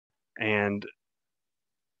And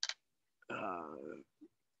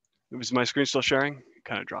was my screen still sharing? It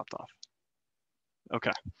kind of dropped off.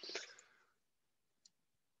 Okay.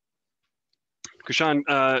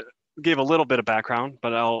 Krishan gave a little bit of background,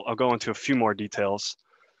 but I'll go into a few more details.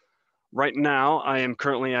 Right now, I am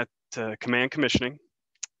currently at Command Commissioning,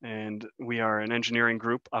 and we are an engineering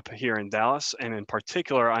group up here in Dallas. And in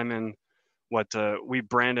particular, I'm in what we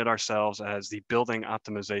branded ourselves as the Building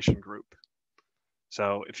Optimization Group.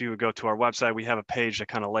 So if you would go to our website, we have a page that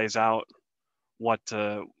kind of lays out what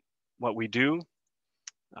we do.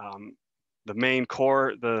 The main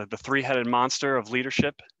core, the three-headed monster of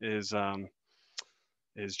leadership is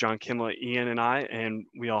John Kimla, Ian, and I, and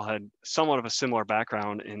we all had somewhat of a similar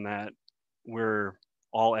background in that we're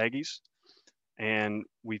all Aggies, and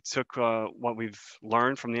we took what we've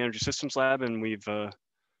learned from the Energy Systems Lab, and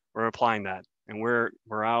we're applying that, and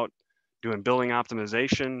we're out doing building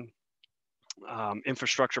optimization,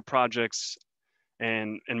 infrastructure projects,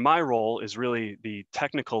 and my role is really the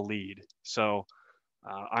technical lead. So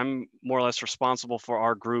I'm more or less responsible for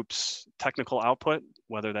our group's technical output,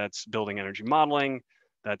 whether that's building energy modeling,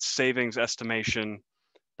 that's savings estimation,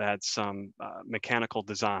 that's mechanical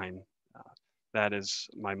design. That is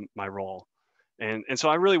my role. And so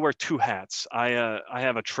I really wear two hats. I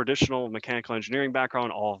have a traditional mechanical engineering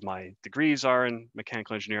background. All of my degrees are in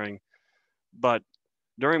mechanical engineering. But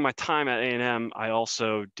during my time at A&M, I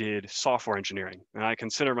also did software engineering. And I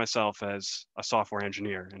consider myself as a software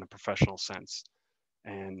engineer in a professional sense.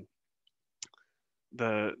 And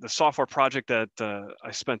the software project that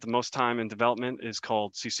I spent the most time in development is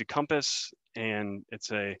called CC Compass, and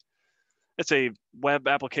it's a web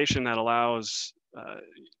application that allows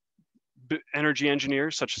energy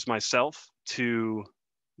engineers such as myself to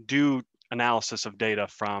do analysis of data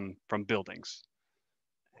from buildings.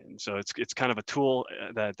 And so it's kind of a tool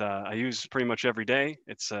that I use pretty much every day.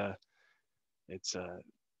 It's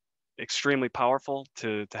extremely powerful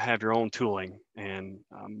to have your own tooling, and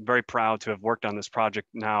I'm very proud to have worked on this project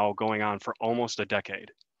now going on for almost a decade.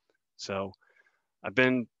 So I've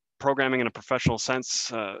been programming in a professional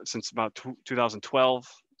sense since about 2012.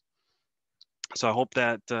 So I hope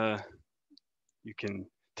that you can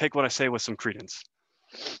take what I say with some credence.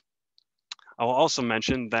 I will also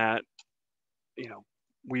mention that,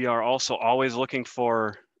 we are also always looking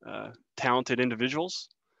for talented individuals.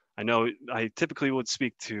 I know I typically would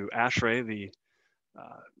speak to ASHRAE, the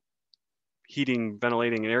Heating,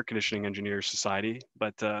 Ventilating, and Air Conditioning Engineers Society,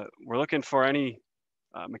 but we're looking for any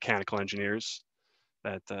mechanical engineers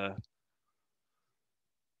that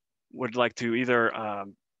would like to either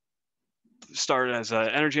start as an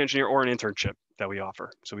energy engineer or an internship that we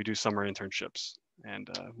offer. So we do summer internships, and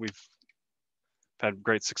we've had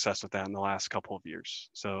great success with that in the last couple of years.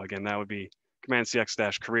 So again, that would be Command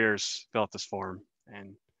CX-careers, fill out this form,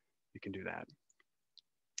 and you can do that.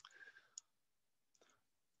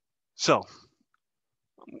 So,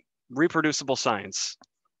 reproducible science.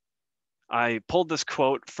 I pulled this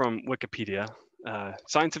quote from Wikipedia.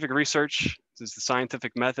 Scientific research is the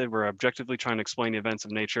scientific method where objectively trying to explain the events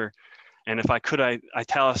of nature. And if I could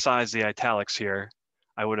italicize the italics here,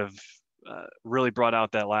 I would have really brought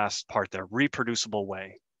out that last part there, reproducible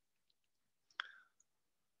way.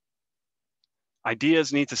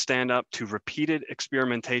 Ideas need to stand up to repeated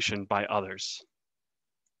experimentation by others.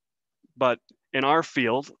 But in our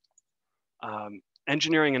field,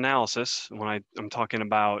 engineering analysis, when I'm talking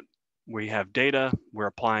about we have data, we're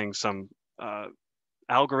applying some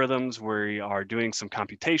algorithms, we are doing some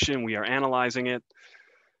computation, we are analyzing it.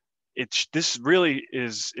 This really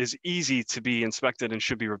is easy to be inspected and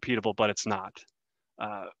should be repeatable, but it's not.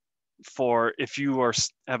 For if you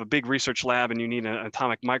have a big research lab and you need an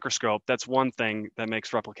atomic microscope, that's one thing that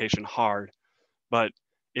makes replication hard. But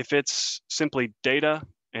if it's simply data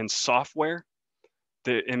and software,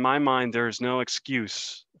 in my mind, there is no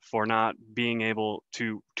excuse for not being able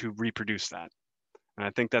to reproduce that. And I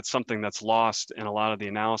think that's something that's lost in a lot of the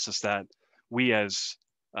analysis that we as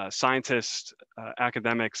scientists,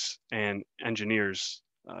 academics, and engineers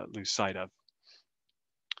lose sight of.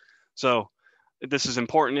 So this is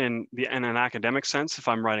important in an academic sense. If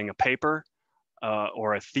I'm writing a paper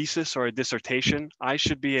or a thesis or a dissertation, I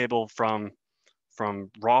should be able from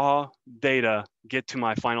raw data get to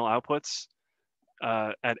my final outputs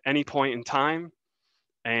at any point in time,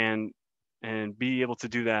 and be able to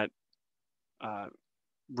do that,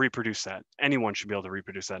 reproduce that. Anyone should be able to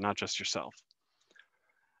reproduce that, not just yourself.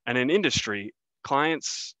 And in industry,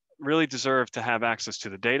 clients really deserve to have access to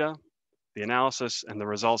the data, the analysis, and the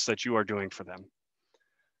results that you are doing for them.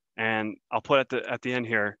 And I'll put at the end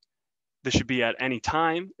here, this should be at any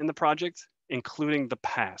time in the project, including the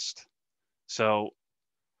past. So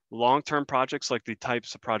Long-term projects like the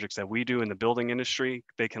types of projects that we do in the building industry,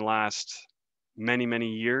 they can last many, many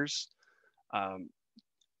years.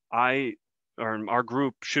 Our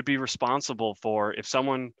group should be responsible for, if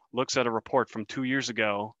someone looks at a report from 2 years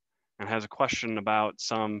ago and has a question about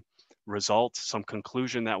some result, some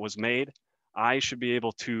conclusion that was made, I should be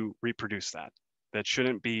able to reproduce that. That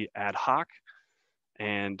shouldn't be ad hoc,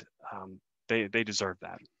 and they deserve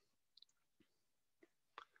that.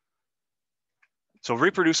 So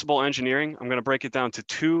reproducible engineering, I'm going to break it down to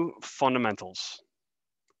two fundamentals.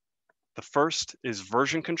 The first is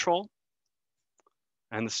version control,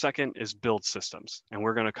 and the second is build systems. And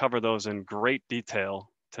we're going to cover those in great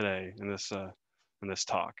detail today in this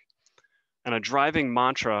talk. And a driving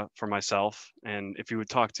mantra for myself, and if you would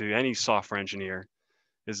talk to any software engineer,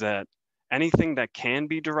 is that anything that can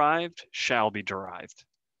be derived shall be derived.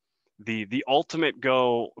 The ultimate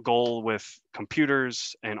goal with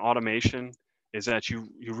computers and automation is that you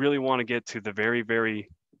really want to get to the very, very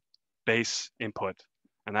base input,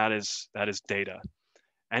 and that is data.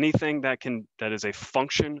 Anything that is a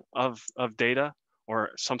function of data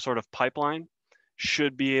or some sort of pipeline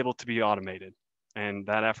should be able to be automated, and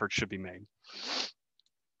that effort should be made.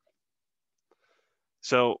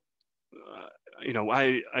 So,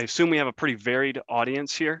 I assume we have a pretty varied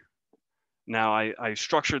audience here. Now, I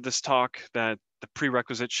structured this talk that the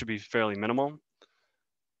prerequisites should be fairly minimal.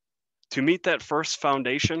 To meet that first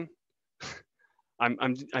foundation,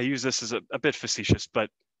 I use this as a bit facetious, but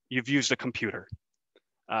you've used a computer.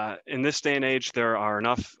 In this day and age, there are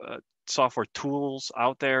enough software tools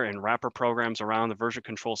out there and wrapper programs around the version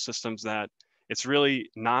control systems that it's really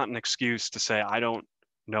not an excuse to say, I don't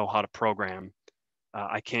know how to program.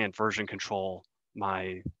 I can't version control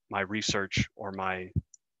my research or my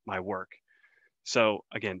work. So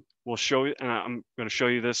again, we'll show you, and I'm going to show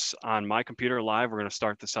you this on my computer live. We're going to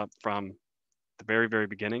start this up from the very, very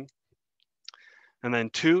beginning. And then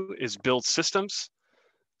 2 is build systems.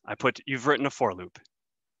 You've written a for loop.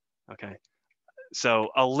 Okay. So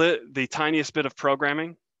the tiniest bit of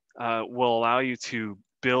programming will allow you to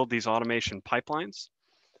build these automation pipelines.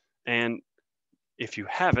 And if you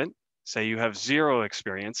haven't, say you have 0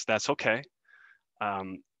 experience, that's okay.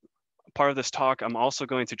 Part of this talk, I'm also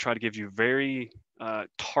going to try to give you very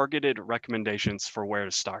targeted recommendations for where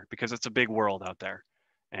to start, because it's a big world out there,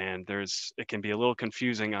 and it can be a little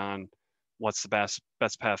confusing on what's the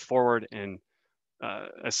best path forward. And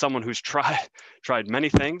as someone who's tried many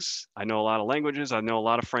things, I know a lot of languages, I know a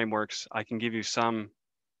lot of frameworks, I can give you some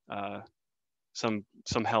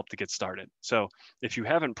help to get started. So if you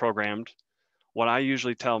haven't programmed, what I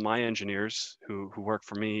usually tell my engineers who work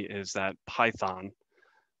for me is that Python,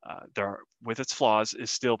 with its flaws, is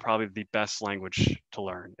still probably the best language to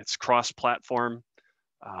learn. It's cross-platform.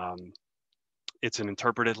 It's an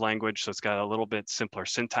interpreted language, so it's got a little bit simpler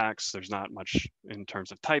syntax. There's not much in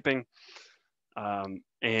terms of typing.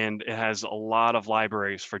 And it has a lot of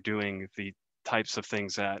libraries for doing the types of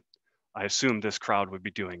things that I assume this crowd would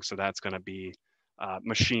be doing. So that's going to be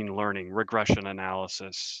machine learning, regression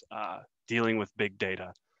analysis, dealing with big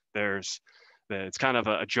data. It's kind of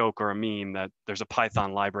a joke or a meme that there's a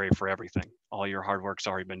Python library for everything. All your hard work's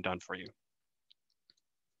already been done for you.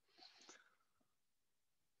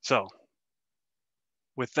 So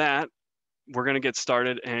with that, we're going to get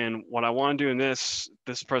started. And what I want to do in this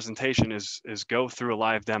presentation is go through a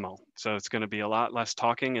live demo. So it's going to be a lot less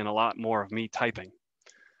talking and a lot more of me typing.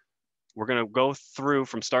 We're going to go through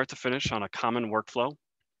from start to finish on a common workflow,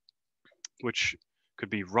 which could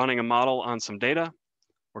be running a model on some data.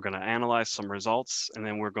 We're going to analyze some results, and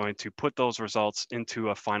then we're going to put those results into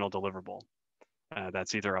a final deliverable.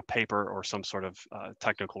 That's either a paper or some sort of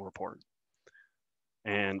technical report.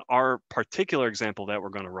 And our particular example that we're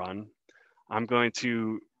going to run, I'm going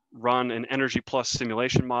to run an Energy Plus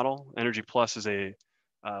simulation model. Energy Plus is a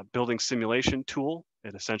building simulation tool.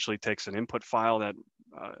 It essentially takes an input file that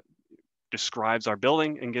describes our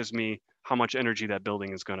building and gives me how much energy that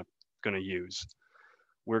building is going to use.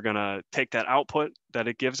 We're going to take that output that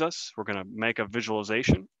it gives us. We're going to make a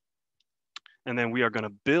visualization. And then we are going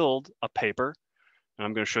to build a paper. And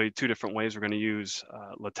I'm going to show you 2 different ways. We're going to use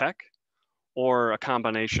Latex or a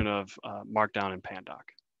combination of Markdown and Pandoc.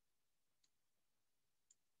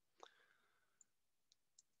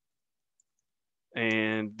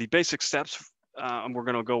 And the basic steps we're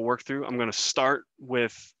going to go work through. I'm going to start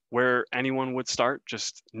with where anyone would start,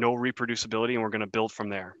 just no reproducibility, and we're going to build from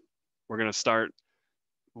there. We're going to start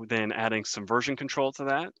then adding some version control to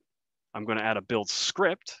that. I'm going to add a build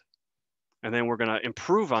script, and then we're going to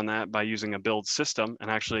improve on that by using a build system.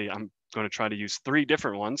 And actually, I'm going to try to use 3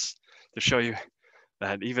 different ones to show you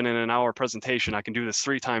that even in an hour presentation, I can do this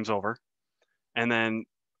 3 times over. And then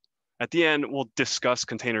At the end, we'll discuss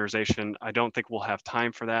containerization. I don't think we'll have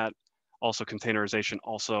time for that. Also, containerization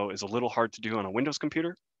also is a little hard to do on a Windows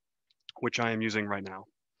computer, which I am using right now.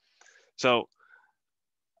 So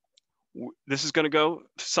this is going to go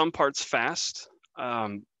some parts fast.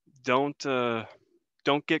 Don't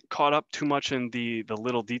get caught up too much in the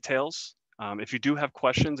little details. If you do have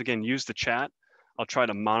questions, again, use the chat. I'll try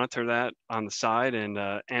to monitor that on the side and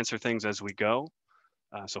answer things as we go.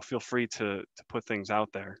 So feel free to put things out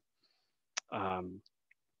there.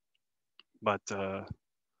 But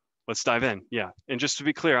let's dive in. Yeah, and just to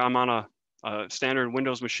be clear, I'm on a standard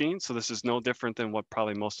Windows machine, so this is no different than what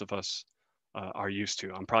probably most of us are used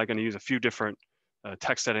to. I'm probably going to use a few different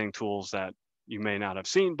text editing tools that you may not have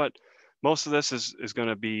seen, but most of this is going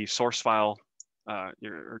to be source file,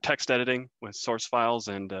 your text editing with source files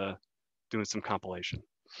and doing some compilation.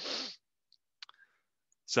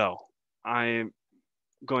 So I'm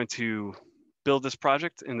going to build this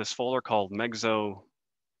project in this folder called MEGSO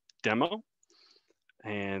demo.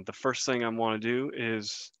 And the first thing I want to do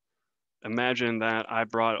is imagine that I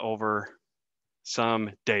brought over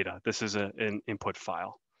some data. This is an input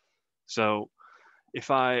file. So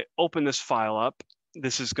if I open this file up,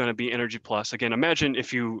 this is going to be Energy Plus. Again, imagine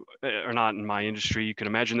if you are not in my industry, you can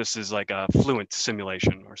imagine this is like a Fluent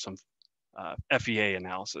simulation or some FEA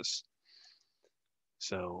analysis.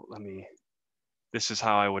 So this is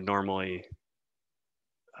how I would normally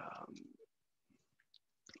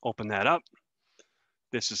open that up.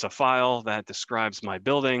 This is a file that describes my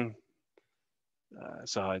building.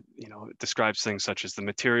 So it describes things such as the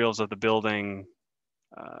materials of the building.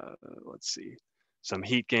 Let's see, some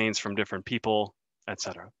heat gains from different people,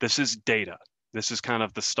 etc. This is data. This is kind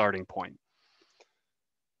of the starting point.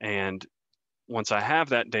 And once I have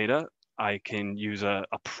that data, I can use a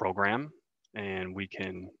program, and we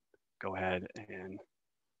can go ahead and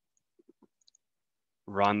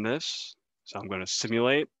run this. So I'm going to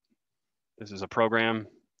simulate. This is a program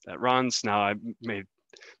that runs. Now I made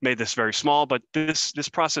this very small, but this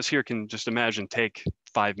process here can just imagine take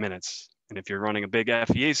 5 minutes. And if you're running a big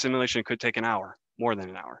FEA simulation, it could take an hour, more than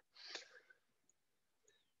an hour.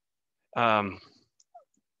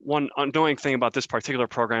 One annoying thing about this particular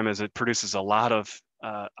program is it produces a lot of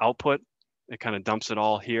output. It kind of dumps it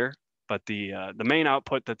all here. But the main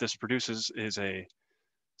output that this produces is a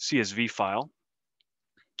CSV file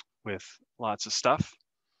with lots of stuff.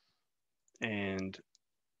 And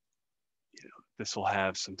this will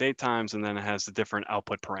have some date times, and then it has the different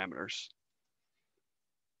output parameters.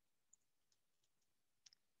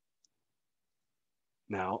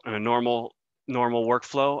 Now, in a normal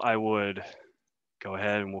workflow, I would go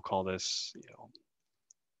ahead and we'll call this,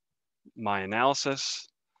 my analysis.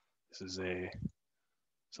 This is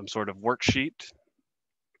some sort of worksheet.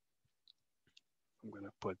 I'm going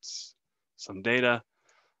to put some data.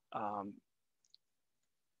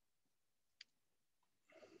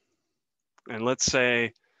 And let's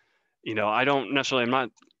say, I don't necessarily,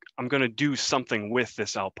 I'm going to do something with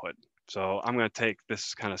this output. So I'm going to take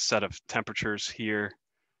this kind of set of temperatures here.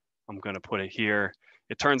 I'm going to put it here.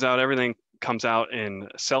 It turns out everything comes out in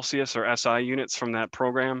Celsius or SI units from that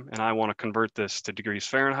program, and I want to convert this to degrees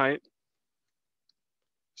Fahrenheit.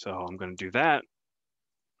 So I'm going to do that.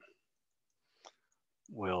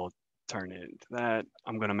 We'll turn it into that.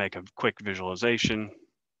 I'm going to make a quick visualization.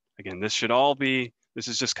 Again, this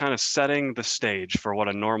is just kind of setting the stage for what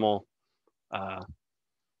a normal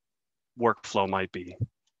workflow might be.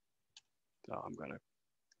 So I'm going to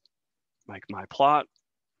make my plot.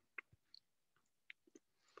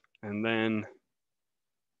 And then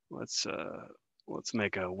let's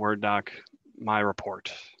make a Word doc, my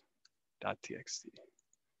report.txt.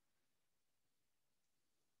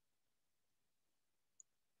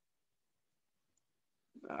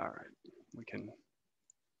 All right, we can,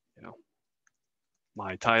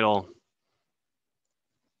 my title,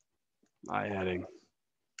 my heading,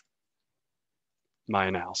 my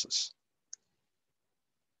analysis.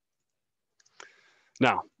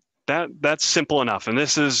 Now, that's simple enough, and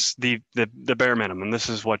this is the bare minimum. This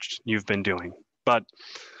is what you've been doing. But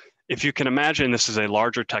if you can imagine this is a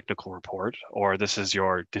larger technical report, or this is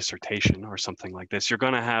your dissertation or something like this, you're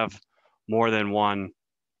going to have more than one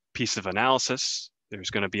piece of analysis. There's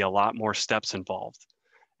going to be a lot more steps involved.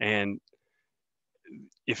 And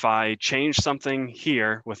if I change something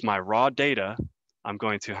here with my raw data, I'm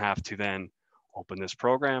going to have to then open this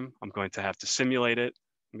program. I'm going to have to simulate it.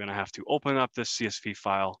 I'm going to have to open up this CSV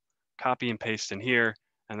file, copy and paste in here,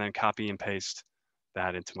 and then copy and paste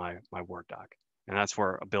that into my Word doc. And that's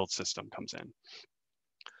where a build system comes in.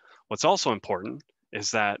 What's also important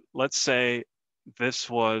is that, let's say this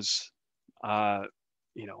was,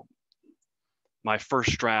 my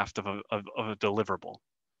first draft of a deliverable.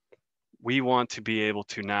 We want to be able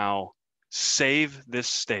to now save this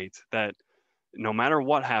state that no matter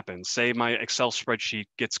what happens, say my Excel spreadsheet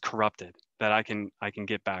gets corrupted, that I can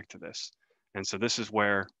get back to this. And so this is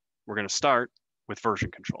where we're going to start with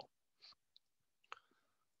version control.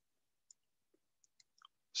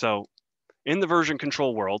 So in the version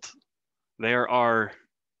control world, there are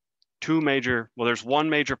there's one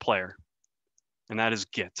major player, and that is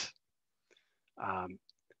Git.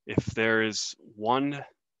 If there is one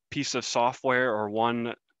piece of software or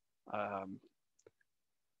one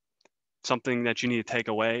something that you need to take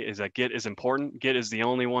away, is that Git is important. Git is the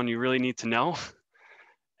only one you really need to know.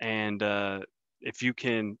 And if you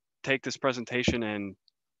can take this presentation and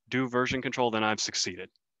do version control, then I've succeeded.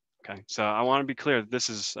 Okay, so I want to be clear that this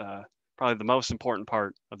is probably the most important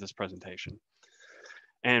part of this presentation.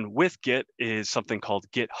 And with Git is something called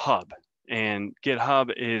GitHub. And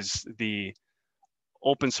GitHub is the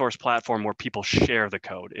open source platform where people share the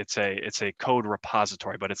code. It's a code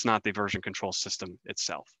repository, but it's not the version control system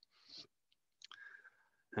itself.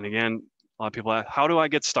 And again, a lot of people ask, how do I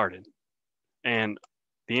get started? And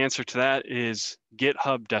the answer to that is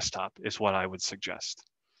GitHub Desktop is what I would suggest.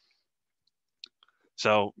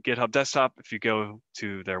 So GitHub Desktop, if you go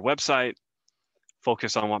to their website,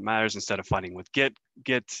 focus on what matters instead of fighting with Git.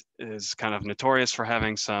 Git is kind of notorious for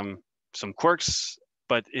having some quirks,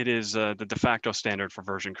 but it is the de facto standard for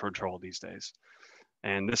version control these days.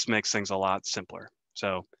 And this makes things a lot simpler.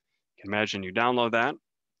 So you can imagine you download that,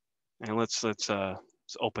 and let's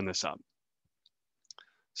open this up.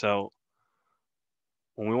 So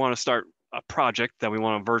when we want to start a project that we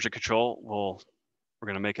want to version control, we're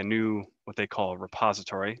going to make a new, what they call a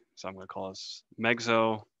repository. So I'm going to call this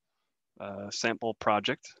MEGSO sample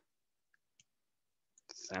project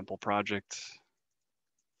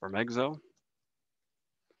for MEGSO.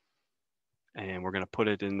 And we're going to put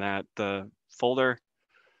it in that folder,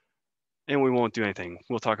 and we won't do anything.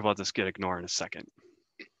 We'll talk about this git ignore in a second.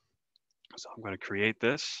 So I'm going to create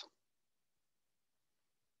this.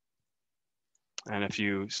 And if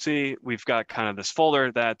you see, we've got kind of this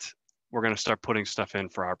folder that we're going to start putting stuff in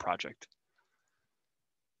for our project.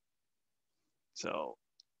 So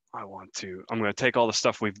I'm going to take all the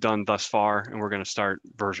stuff we've done thus far, and we're going to start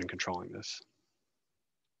version controlling this.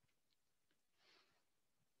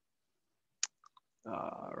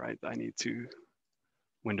 All right,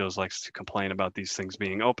 Windows likes to complain about these things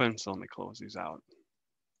being open, so let me close these out.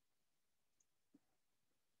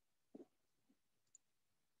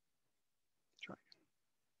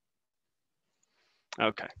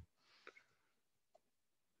 Okay.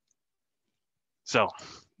 So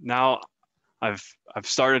now I've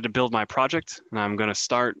started to build my project, and I'm going to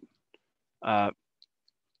start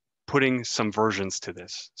putting some versions to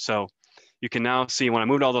this. So you can now see when I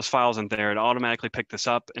moved all those files in there, it automatically picked this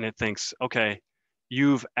up, and it thinks, okay,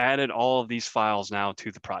 you've added all of these files now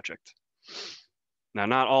to the project. Now,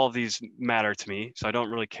 not all of these matter to me, so I don't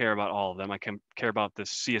really care about all of them. I can care about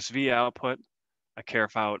this CSV output. I care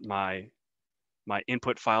about my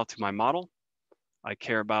input file to my model. I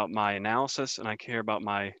care about my analysis, and I care about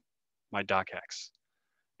my docx.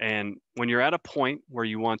 And when you're at a point where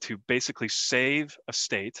you want to basically save a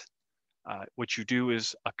state, what you do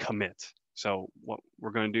is a commit. So what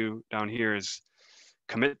we're going to do down here is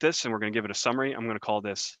commit this, and we're going to give it a summary. I'm going to call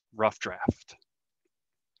this rough draft.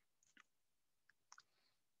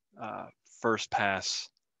 First pass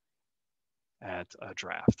at a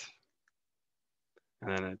draft.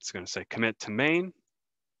 And then it's going to say commit to main.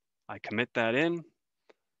 I commit that in.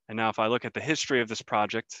 And now if I look at the history of this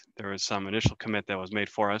project, there was some initial commit that was made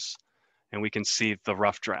for us, and we can see the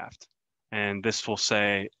rough draft. And this will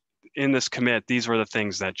say, in this commit, these were the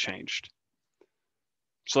things that changed.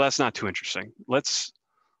 So that's not too interesting. Let's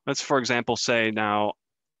for example, say now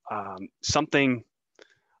I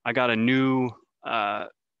got a new, I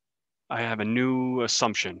have a new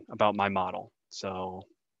assumption about my model. So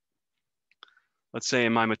let's say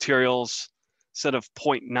in my materials, instead of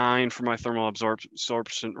 0.9 for my thermal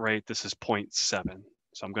absorption rate, this is 0.7.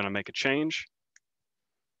 So I'm going to make a change.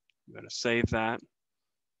 I'm going to save that,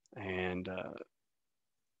 and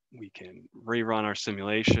we can rerun our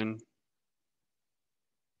simulation.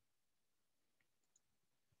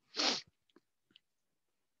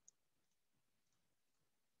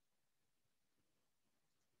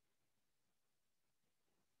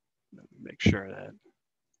 Make sure that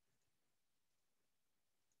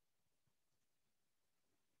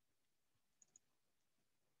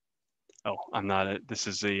I'm not this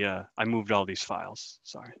is I moved all these files,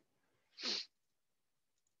 sorry.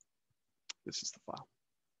 This is the file.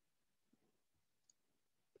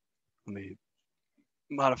 Let me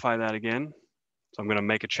modify that again. So I'm going to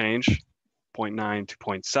make a change, 0.9 to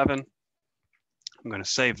 0.7. I'm going to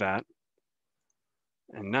save that.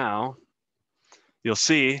 And now you'll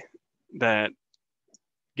see that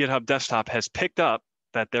GitHub Desktop has picked up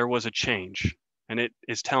that there was a change, and it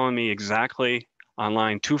is telling me exactly on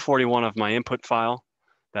line 241 of my input file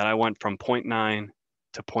that I went from 0.9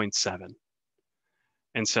 to 0.7.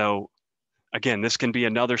 And so again, this can be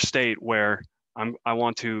another state where I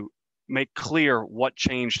want to make clear what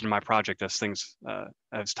changed in my project as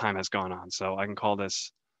as time has gone on. So I can call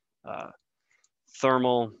this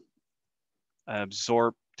thermal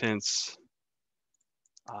absorptance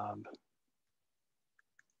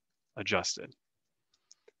adjusted.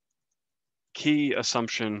 Key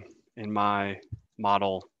assumption in my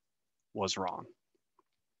model was wrong,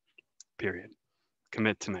 period.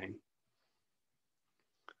 Commit to main.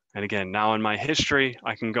 And again, now in my history,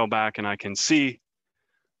 I can go back and I can see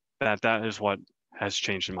that that is what has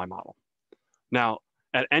changed in my model. Now,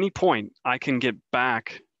 at any point, I can get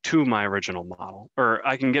back to my original model, or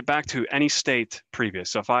I can get back to any state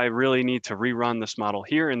previous. So if I really need to rerun this model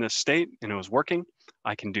here in this state and it was working,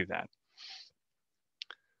 I can do that.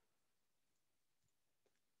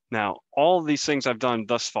 Now, all of these things I've done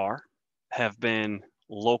thus far have been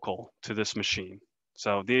local to this machine.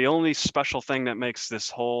 So the only special thing that makes this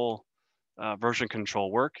whole version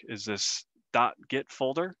control work is this .git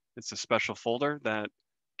folder. It's a special folder that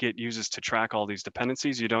Git uses to track all these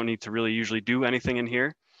dependencies. You don't need to really usually do anything in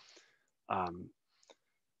here.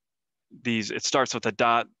 It starts with a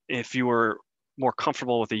dot. If you were more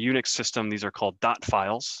comfortable with a Unix system, these are called dot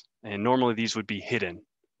files. And normally these would be hidden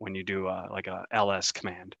when you do like a ls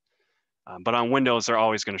command. But on Windows, they're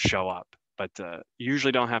always going to show up. But you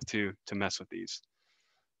usually don't have to mess with these.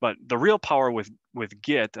 But the real power with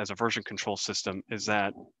Git as a version control system is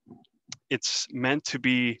that it's meant to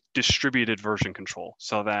be distributed version control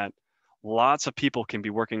so that lots of people can be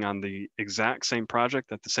working on the exact same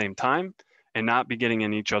project at the same time and not be getting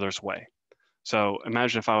in each other's way. So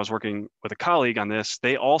imagine if I was working with a colleague on this,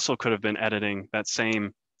 they also could have been editing that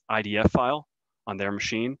same IDF file on their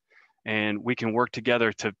machine, and we can work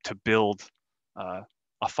together to build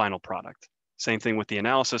a final product. Same thing with the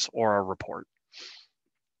analysis or a report.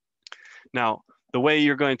 Now, the way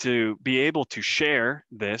you're going to be able to share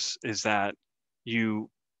this is that you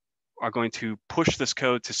are going to push this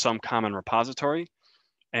code to some common repository,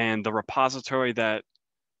 and the repository that,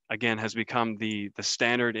 again, has become the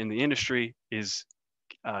standard in the industry is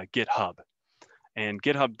GitHub. And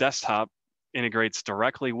GitHub Desktop integrates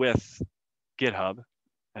directly with GitHub,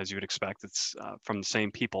 as you would expect. It's from the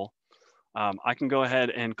same people. I can go ahead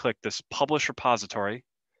and click this publish repository,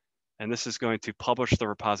 and this is going to publish the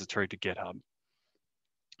repository to GitHub.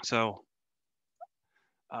 So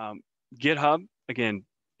GitHub, again,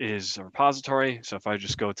 is a repository. So if I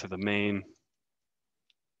just go to the main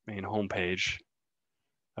homepage,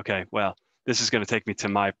 okay, well, this is going to take me to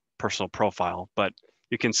my personal profile, but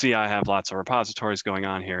you can see I have lots of repositories going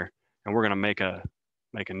on here, and we're going to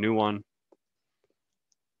make a new one.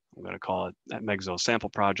 I'm going to call it that MEGSO sample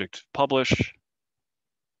project publish.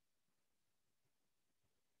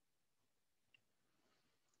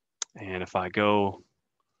 And if I go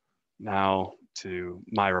now to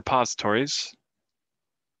my repositories,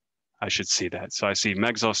 I should see that. So I see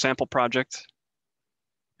MEGSO sample project,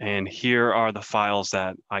 and here are the files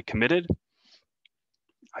that I committed.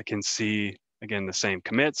 I can see, again, the same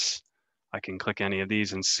commits. I can click any of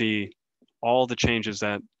these and see all the changes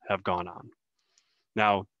that have gone on.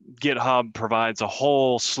 Now, GitHub provides a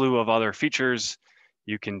whole slew of other features.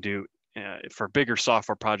 You can do, for bigger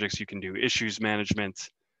software projects, you can do issues management.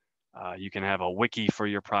 You can have a wiki for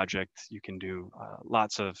your project. You can do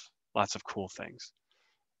lots of cool things.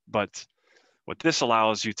 But what this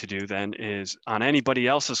allows you to do then is on anybody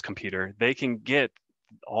else's computer, they can get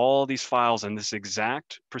all these files in this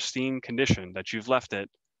exact pristine condition that you've left it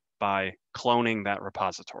by cloning that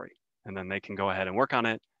repository. And then they can go ahead and work on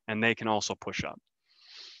it, and they can also push up.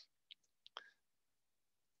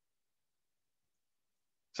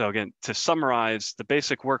 So again, to summarize, the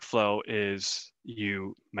basic workflow is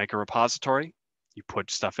you make a repository, you put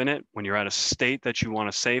stuff in it. When you're at a state that you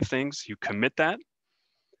want to save things, you commit that.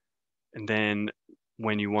 And then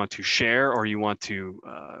when you want to share or you want to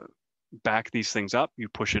back these things up, you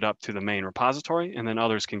push it up to the main repository, and then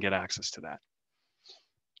others can get access to that.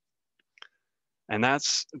 And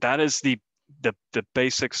that is the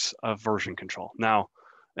basics of version control. Now,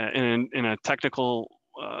 in a technical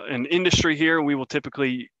in industry here, we will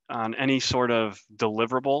typically, on any sort of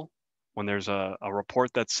deliverable, when there's a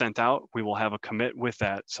report that's sent out, we will have a commit with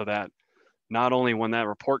that so that not only when that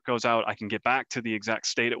report goes out, I can get back to the exact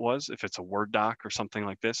state it was, if it's a Word doc or something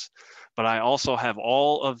like this, but I also have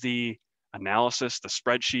all of the analysis, the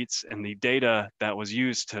spreadsheets, and the data that was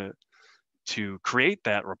used to create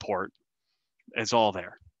that report is all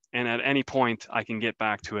there. And at any point, I can get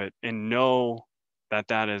back to it and know that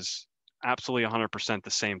that is absolutely 100%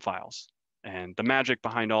 the same files. And the magic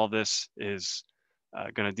behind all this is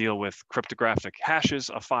going to deal with cryptographic hashes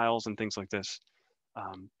of files and things like this.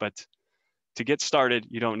 But to get started,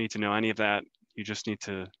 you don't need to know any of that. You just need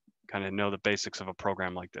to kind of know the basics of a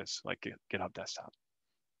program like this, like GitHub Desktop.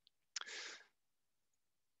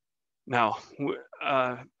 Now,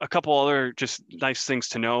 a couple other just nice things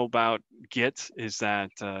to know about Git is that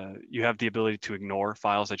you have the ability to ignore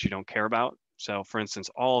files that you don't care about. So for instance,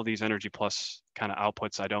 all of these Energy Plus kind of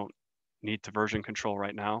outputs I don't need to version control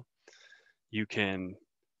right now. You can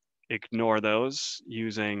ignore those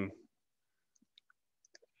using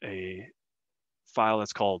a file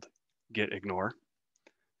that's called git ignore.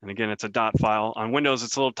 And again, it's a dot file. On Windows,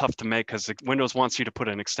 it's a little tough to make because Windows wants you to put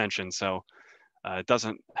an extension. So it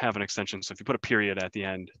doesn't have an extension. So if you put a period at the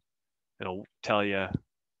end, it'll tell you.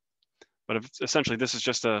 But if, essentially, this is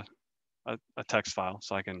just a text file.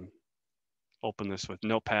 So I can open this with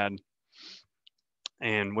Notepad.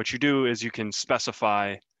 And what you do is you can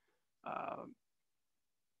specify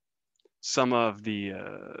some of the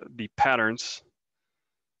patterns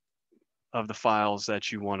of the files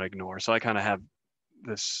that you want to ignore. So I kind of have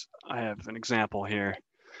this, I have an example here.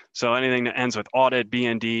 So anything that ends with audit,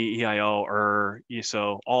 BND, EIO,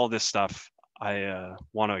 ESO, all this stuff I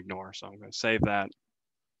want to ignore. So I'm going to save that,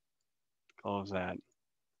 close that.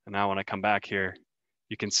 And now when I come back here,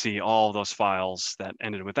 you can see all those files that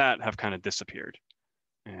ended with that have kind of disappeared.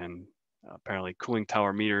 And apparently cooling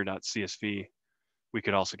tower meter.csv, we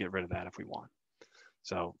could also get rid of that if we want.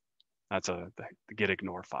 So that's the git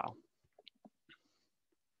ignore file.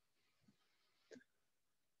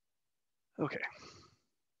 Okay.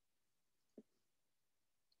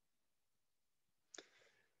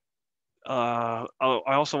 I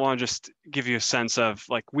also want to just give you a sense of,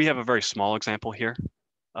 like, we have a very small example here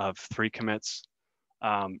of 3 commits.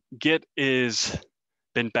 Git is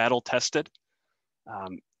been battle tested.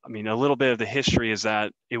 I mean, a little bit of the history is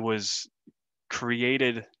that it was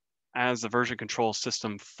created as a version control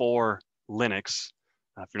system for Linux.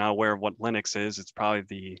 If you're not aware of what Linux is, it's probably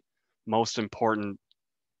the most important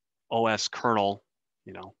OS kernel.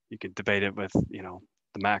 You know, you could debate it with, you know,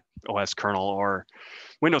 the Mac OS kernel or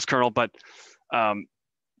Windows kernel, but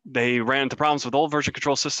they ran into problems with old version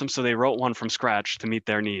control systems, so they wrote one from scratch to meet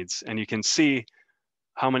their needs. And you can see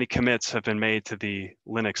how many commits have been made to the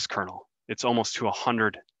Linux kernel. It's almost to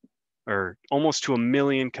 100 or almost to 1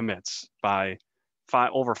 million commits by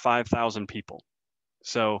over 5,000 people.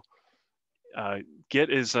 So Git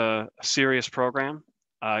is a serious program.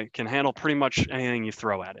 It can handle pretty much anything you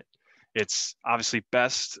throw at it. It's obviously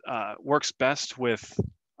best, works best with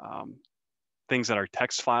things that are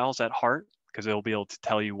text files at heart, because it'll be able to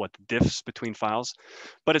tell you what the diffs between files,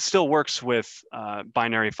 but it still works with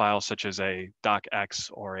binary files such as a docx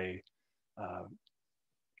or a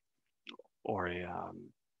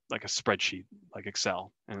like a spreadsheet like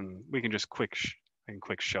Excel, and we can just quick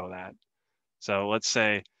show that. So let's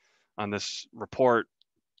say on this report,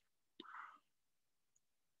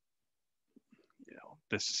 you know,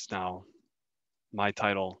 this is now my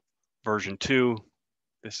title version 2.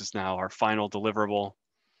 This is now our final deliverable.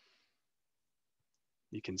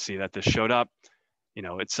 You can see that this showed up. You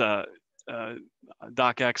know, it's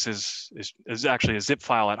docx is actually a zip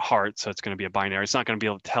file at heart, so it's going to be a binary. It's not going to be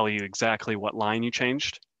able to tell you exactly what line you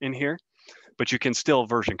changed in here, but you can still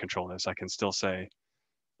version control this. I can still say,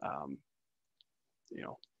 you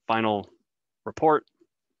know, final report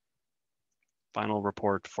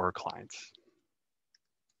for clients,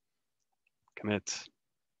 commit,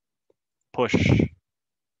 push,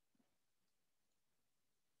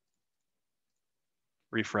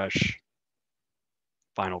 refresh,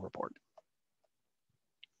 final report.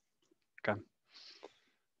 Okay.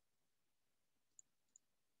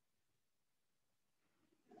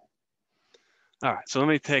 All right, so let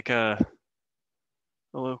me take a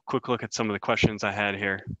little quick look at some of the questions I had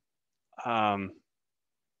here.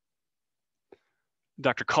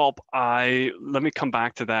 Dr. Culp, let me come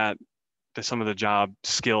back to that, to some of the job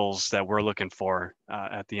skills that we're looking for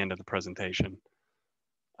at the end of the presentation.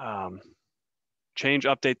 Change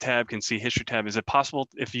update tab, can see history tab. Is it possible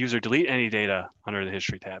if user delete any data under the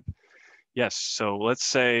history tab? Yes, so let's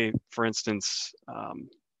say, for instance,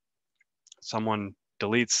 someone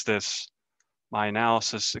deletes this My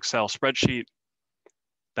Analysis Excel spreadsheet,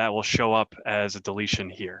 that will show up as a deletion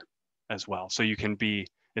here as well. So you can be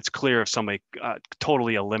it's clear if somebody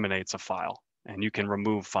totally eliminates a file, and you can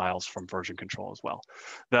remove files from version control as well.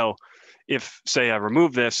 Though, if say I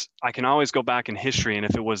remove this, I can always go back in history, and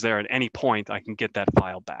if it was there at any point, I can get that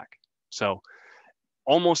file back. So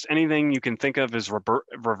almost anything you can think of is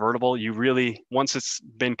revertible. You really, once it's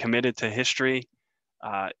been committed to history,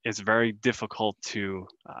 it's very difficult to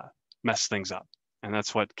mess things up. And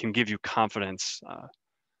that's what can give you confidence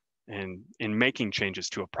in making changes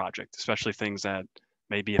to a project, especially things that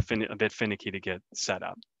may be a bit finicky to get set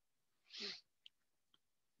up.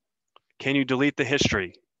 Can you delete the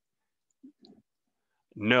history?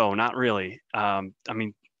 No, not really. I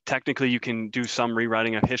mean, technically you can do some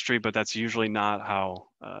rewriting of history, but that's usually not how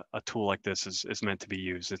a tool like this is meant to be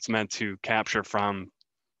used. It's meant to capture from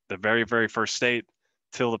the very, very first state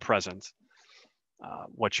till the present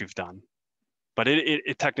what you've done. But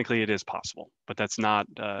it technically it is possible, but that's not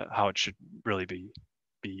how it should really be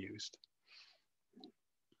used.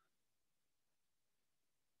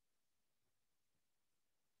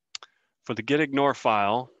 For the gitignore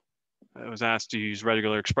file, I was asked to use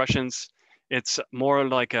regular expressions. It's more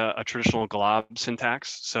like a traditional glob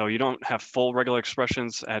syntax. So you don't have full regular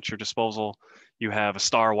expressions at your disposal. You have a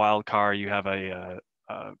star wildcard, you have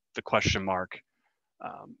the question mark.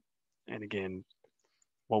 And again,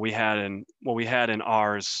 what we had in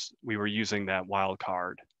ours, we were using that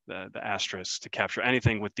wildcard, the asterisk, to capture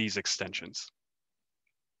anything with these extensions.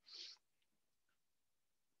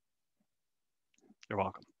 You're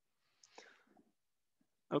welcome.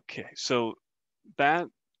 Okay, so that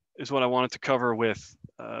is what I wanted to cover with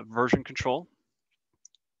version control.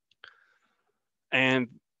 And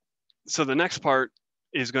so the next part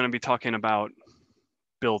is going to be talking about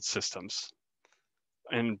build systems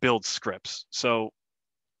and build scripts. So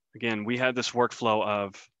again, we had this workflow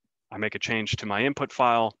of I make a change to my input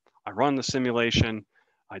file, I run the simulation,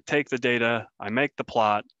 I take the data, I make the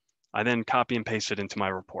plot, I then copy and paste it into my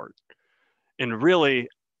report. And really,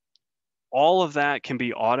 all of that can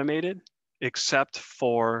be automated except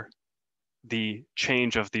for the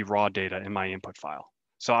change of the raw data in my input file.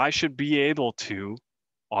 So I should be able to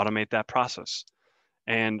automate that process.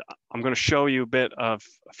 And I'm going to show you a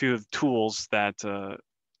few of the tools that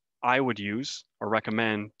I would use or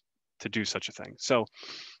recommend to do such a thing. So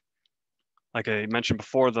like I mentioned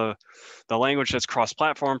before, the language that's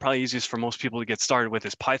cross-platform, probably easiest for most people to get started with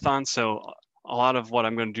is Python. So a lot of what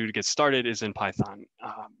I'm going to do to get started is in Python.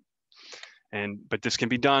 But this can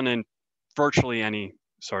be done in virtually any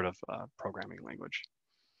sort of programming language.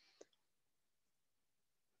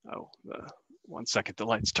 Oh, 1 second, the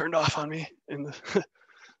lights turned off on me in the.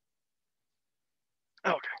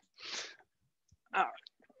 Okay. All right.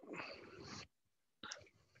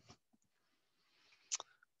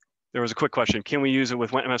 There was a quick question. Can we use it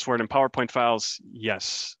with MS Word and PowerPoint files?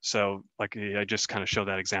 Yes. So like I just kind of showed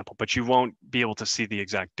that example, but you won't be able to see the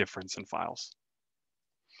exact difference in files.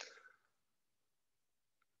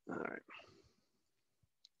 All right.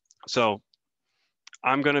 So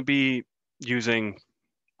I'm going to be using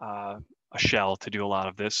a shell to do a lot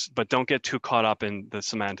of this, but don't get too caught up in the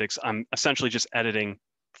semantics. I'm essentially just editing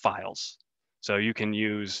files. So you can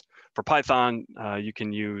use, for Python, you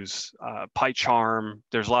can use PyCharm.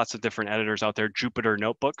 There's lots of different editors out there, Jupyter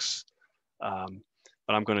Notebooks, but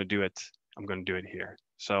I'm going to do it here.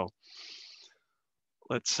 So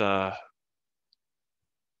let's, I'm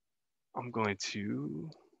going to,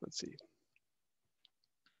 let's see.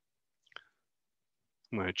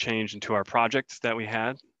 I'm going to change into our project that we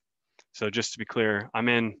had. So just to be clear, I'm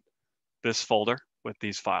in this folder with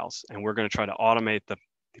these files, and we're going to try to automate the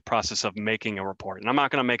process of making a report. And I'm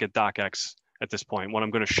not going to make a docx at this point. What I'm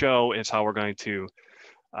going to show is how we're going to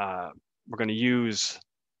use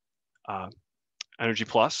Energy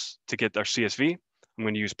Plus to get our CSV. I'm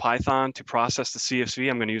going to use Python to process the CSV.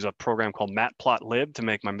 I'm going to use a program called matplotlib to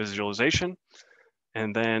make my visualization.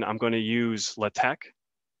 And then I'm going to use Latex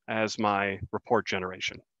as my report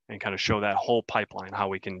generation and kind of show that whole pipeline, how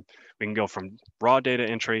we can go from raw data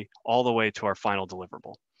entry all the way to our final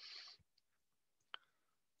deliverable.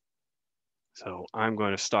 So I'm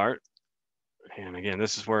going to start. And again,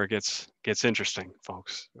 this is where it gets interesting,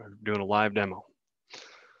 folks. We're doing a live demo.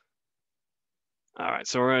 All right,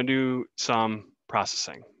 so we're going to do some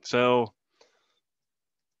processing. So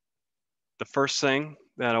the first thing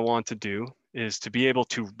that I want to do is to be able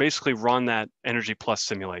to basically run that Energy Plus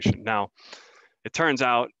simulation. Now, it turns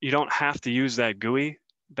out you don't have to use that GUI.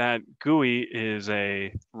 That GUI is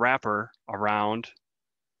a wrapper around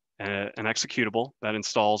an executable that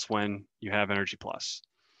installs when you have Energy Plus.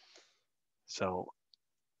 So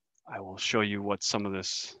I will show you what some of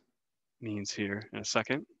this means here in a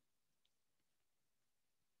second.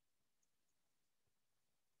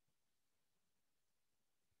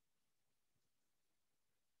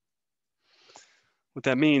 What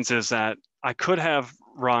that means is that I could have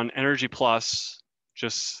run Energy Plus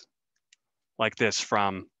just like this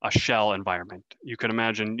from a shell environment. You could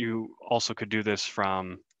imagine you also could do this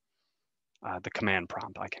from the command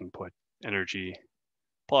prompt. I can put energy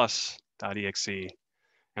plus.exe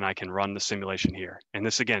and I can run the simulation here. And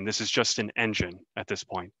this, again, this is just an engine at this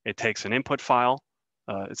point. It takes an input file,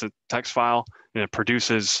 it's a text file, and it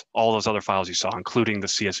produces all those other files you saw, including the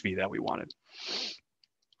CSV that we wanted.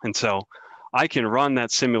 And so I can run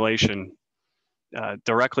that simulation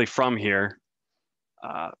directly from here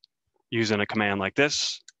using a command like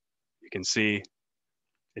this. You can see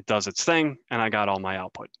it does its thing, and I got all my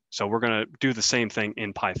output. So we're going to do the same thing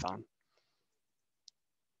in Python.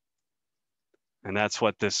 And that's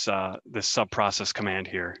what this subprocess command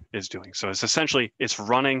here is doing. So it's essentially, it's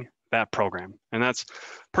running that program. And that's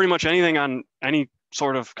pretty much anything on any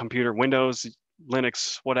sort of computer, Windows,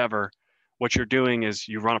 Linux, whatever. What you're doing is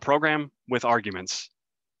you run a program with arguments.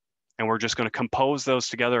 And we're just going to compose those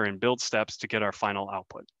together and build steps to get our final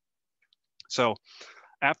output. So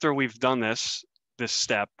after we've done this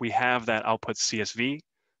step, we have that output CSV.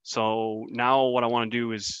 So now what I want to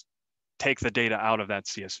do is take the data out of that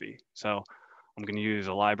CSV. So I'm going to use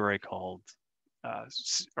a library called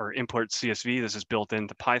or import CSV. This is built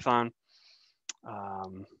into Python.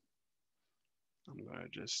 I'm going to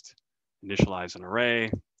just initialize an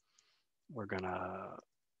array. We're going to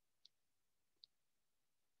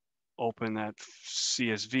open that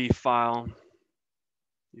CSV file.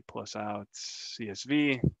 E plus out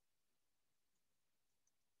CSV.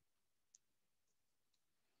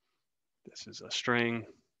 This is a string.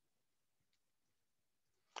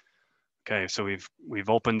 Okay, so we've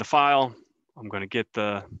opened the file. I'm going to get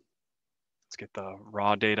let's get the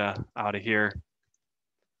raw data out of here.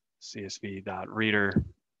 CSV.reader.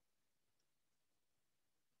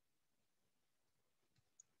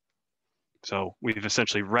 So we've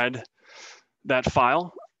essentially read that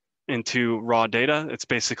file into raw data. It's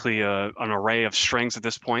basically an array of strings at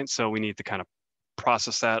this point, so we need to kind of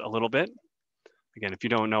process that a little bit. Again, if you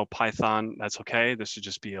don't know Python, that's okay. This should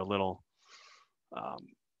just be a little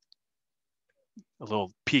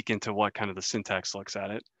peek into what kind of the syntax looks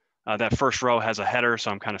at it. That first row has a header,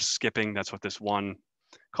 so I'm kind of skipping. That's what this one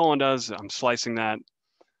colon does. I'm slicing that,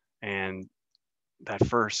 and that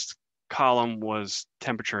first column was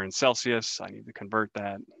temperature in Celsius. I need to convert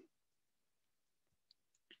that.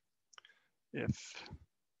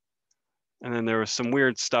 And then there was some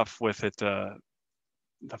weird stuff with it. The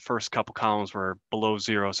first couple columns were below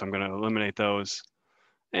 0, so I'm going to eliminate those.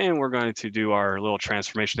 And we're going to do our little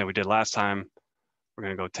transformation that we did last time. We're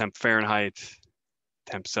going to go temp Fahrenheit,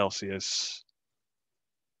 temp Celsius,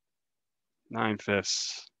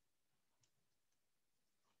 9/5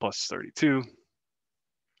 plus 32.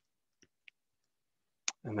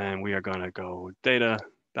 And then we are going to go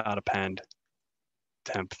data.append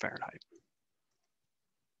temp Fahrenheit.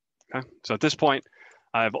 Okay, so at this point,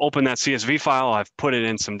 I've opened that CSV file, I've put it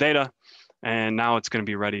in some data, and now it's going to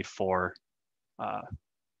be ready for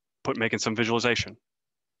making some visualization.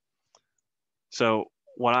 So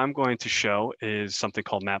what I'm going to show is something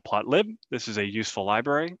called matplotlib. This is a useful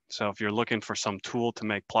library. So if you're looking for some tool to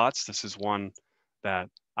make plots, this is one that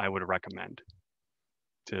I would recommend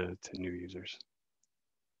to new users.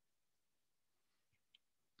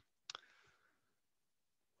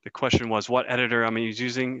 The question was, what editor am I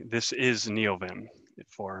using? This is NeoVim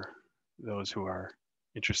for those who are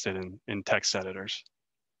interested in text editors.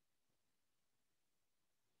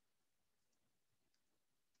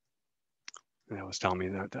 And that was telling me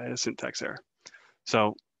that that is syntax error.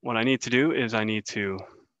 So what I need to do is I need to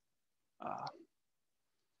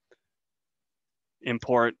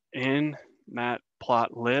import in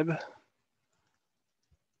matplotlib.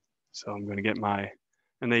 So I'm going to get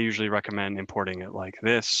and they usually recommend importing it like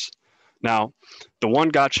this. Now, the one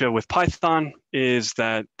gotcha with Python is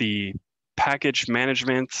that the package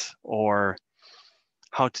management or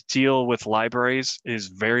how to deal with libraries is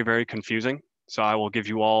very, very confusing. So I will give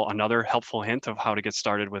you all another helpful hint of how to get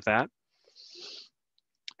started with that.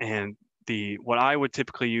 And what I would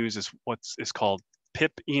typically use is what is called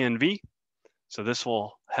pip env. So this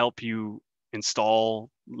will help you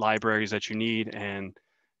install libraries that you need and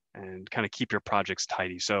kind of keep your projects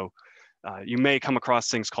tidy. So you may come across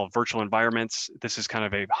things called virtual environments. This is kind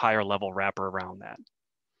of a higher level wrapper around that.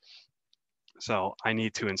 So I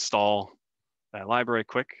need to install that library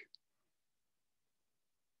quick.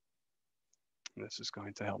 And this is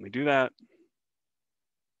going to help me do that.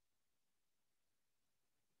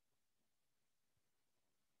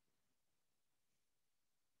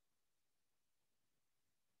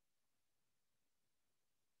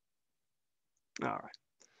 All right.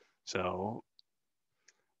 So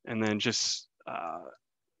and then just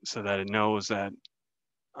so that it knows that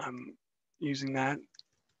I'm using that.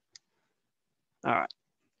 All right.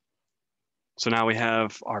 So now we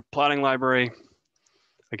have our plotting library.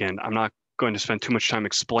 Again, I'm not going to spend too much time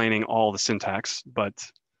explaining all the syntax, but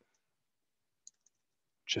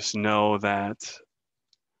just know that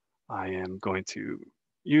I am going to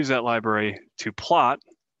use that library to plot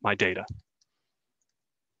my data.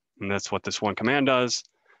 And that's what this one command does.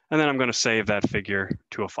 And then I'm going to save that figure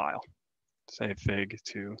to a file. Save fig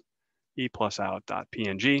to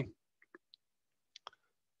e+out.png.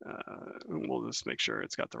 We'll just make sure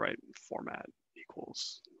it's got the right format,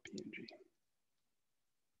 equals PNG.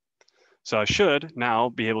 So I should now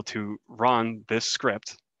be able to run this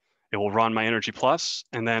script. It will run my Energy Plus,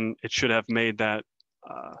 and then it should have made that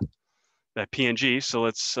that PNG. So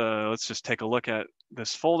let's just take a look at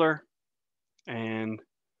this folder, and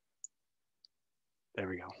there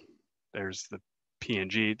we go. There's the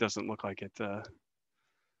PNG. It doesn't look like it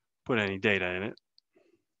put any data in it.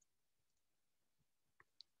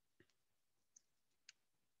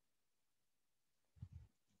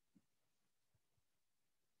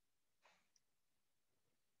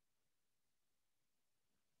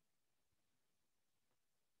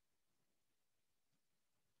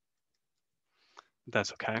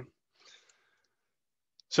 That's okay.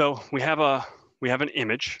 So we have an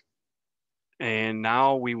image, and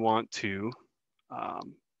now we want to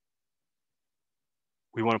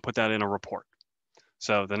put that in a report.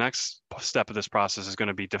 So the next step of this process is going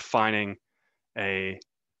to be defining a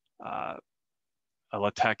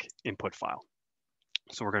LaTeX input file.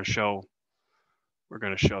 So we're going to show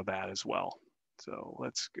that as well. So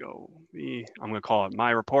let's go. I'm going to call it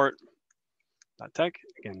my report.tech.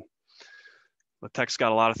 Again, LaTeX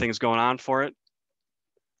got a lot of things going on for it,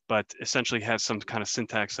 but essentially has some kind of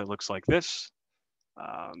syntax that looks like this.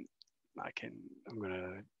 I'm going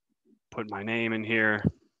to put my name in here.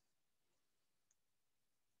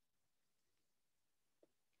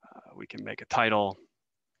 We can make a title,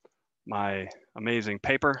 my amazing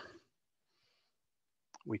paper.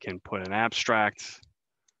 We can put an abstract.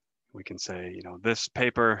 We can say, you know, this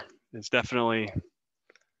paper is definitely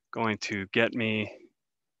going to get me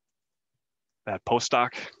that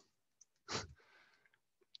postdoc.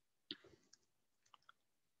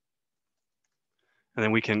 And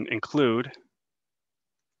then we can include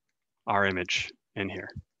our image in here.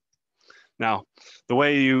 Now, the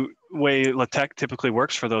way LaTeX typically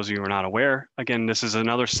works, for those of you who are not aware, again, this is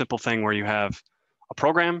another simple thing where you have a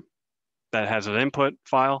program that has an input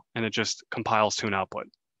file and it just compiles to an output.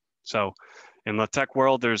 So in LaTeX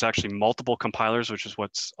world, there's actually multiple compilers, which is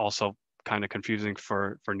what's also kind of confusing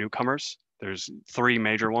for newcomers. There's three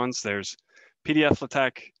major ones. There's PDF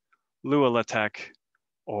LaTeX, Lua LaTeX,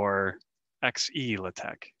 or XE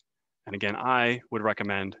LaTeX. And again, I would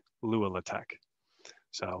recommend Lua LaTeX.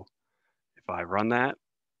 So if I run that,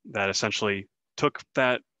 that essentially took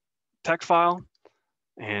that text file.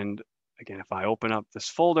 And again, if I open up this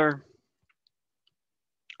folder,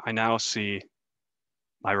 I now see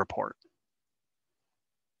my report.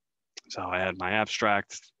 So I had my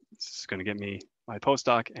abstract. This is going to get me my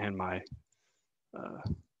postdoc and my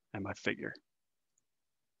figure.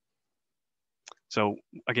 So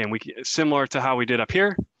again, similar to how we did up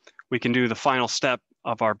here, we can do the final step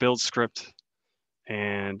of our build script,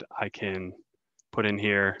 and I can put in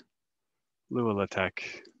here Lua LaTeX,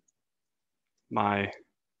 my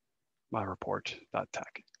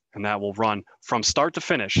report.tech, and that will run from start to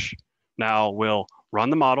finish. Now we'll run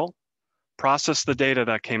the model, process the data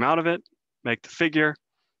that came out of it, make the figure,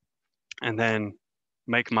 and then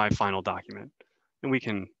make my final document. And we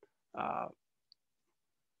can, I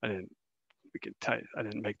didn't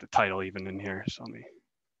make the title even in here. So let me,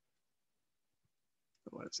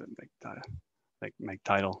 what is it? Make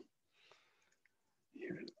title.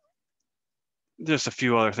 Here. Just a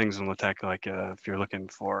few other things in LaTeX, like if you're looking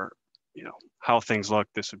for, you know, how things look,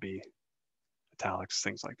 this would be italics,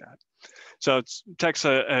 things like that. So it's text,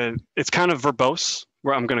 it's kind of verbose,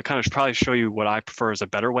 where I'm going to kind of probably show you what I prefer as a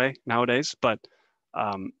better way nowadays, but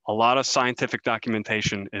a lot of scientific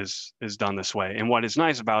documentation is done this way. And what is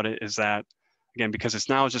nice about it is that, again, because it's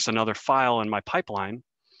now just another file in my pipeline,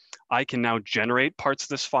 I can now generate parts of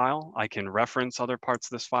this file. I can reference other parts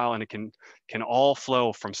of this file, and it can all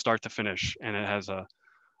flow from start to finish. And it has a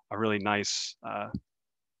really nice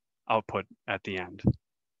output at the end.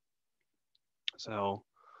 So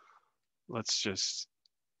let's just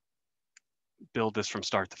build this from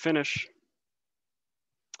start to finish.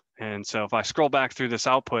 And so if I scroll back through this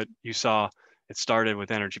output, you saw it started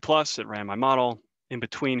with Energy Plus, it ran my model. In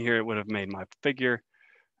between here, it would have made my figure.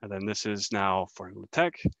 And then this is now for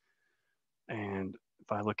LaTeX. And if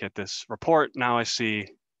if I look at this report, now I see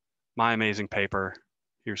my amazing paper.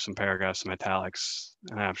 Here's some paragraphs, some italics,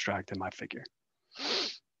 an abstract, and my figure.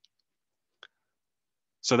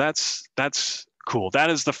 So that's cool. That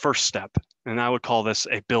is the first step. And I would call this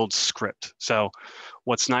a build script. So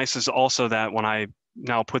what's nice is also that when I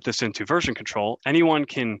now put this into version control, anyone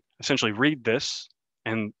can essentially read this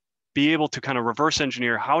and be able to kind of reverse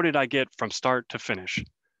engineer, how did I get from start to finish?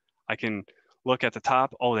 I can look at the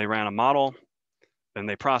top, oh, they ran a model, then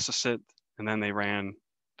they processed it, and then they ran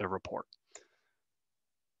the report.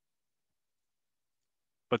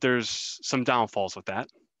 But there's some downfalls with that.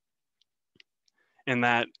 In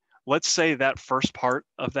that, let's say that first part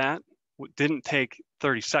of that didn't take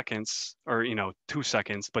 30 seconds or 2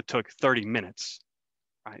 seconds, but took 30 minutes,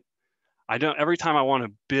 right? Every time I want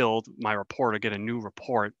to build my report or get a new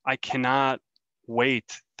report, I cannot wait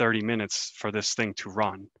 30 minutes for this thing to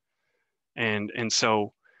run. And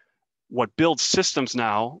so what build systems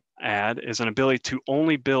now add is an ability to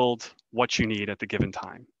only build what you need at the given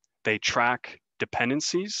time. They track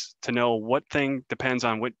dependencies to know what thing depends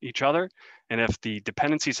on what each other. And if the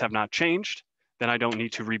dependencies have not changed, then I don't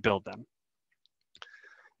need to rebuild them.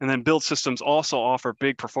 And then build systems also offer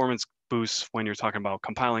big performance boosts when you're talking about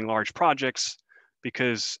compiling large projects,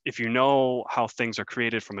 because if you know how things are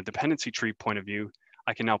created from a dependency tree point of view,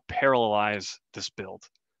 I can now parallelize this build.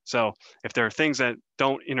 So if there are things that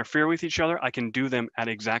don't interfere with each other, I can do them at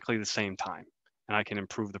exactly the same time, and I can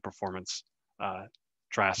improve the performance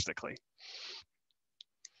drastically.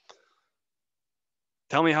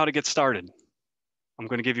 Tell me how to get started. I'm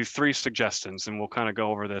going to give you 3 suggestions, and we'll kind of go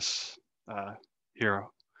over this here.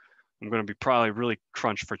 I'm going to be probably really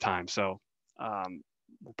crunched for time, so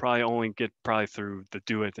we'll probably only get through the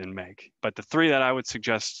doit and make. But the 3 that I would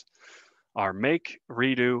suggest are make,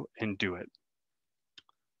 redo, and doit.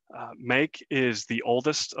 Make is the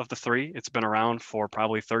oldest of the 3. It's been around for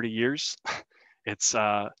probably 30 years. It's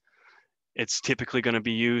typically going to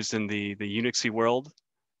be used in the Unixy world,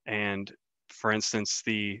 and for instance,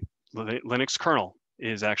 the Linux kernel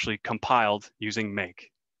is actually compiled using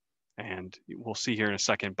make, and we'll see here in a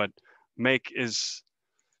second. But make is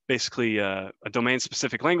basically a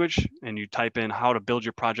domain-specific language, and you type in how to build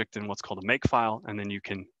your project in what's called a make file, and then you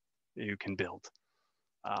can build.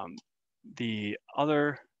 The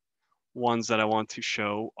other ones that I want to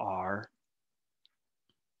show are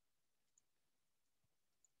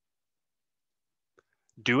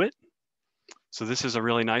doit. So this is a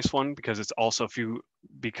really nice one because it's also, if you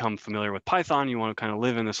become familiar with Python, you want to kind of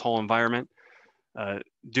live in this whole environment.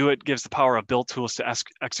 Doit gives the power of build tools to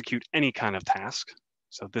execute any kind of task.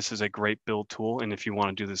 So this is a great build tool, and if you want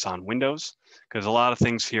to do this on Windows, because a lot of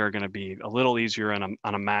things here are going to be a little easier on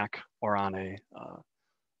a Mac or on a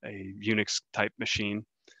Unix type machine.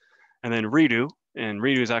 And then redo, and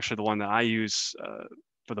redo is actually the one that I use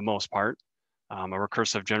for the most part. A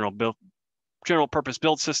recursive general purpose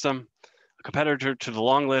build system, a competitor to the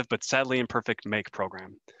long-lived but sadly imperfect make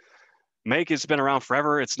program. Make has been around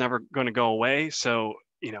forever. It's never going to go away. So,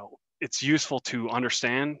 it's useful to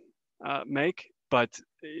understand make, but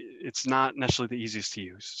it's not necessarily the easiest to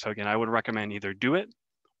use. So again, I would recommend either doit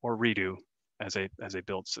or redo as a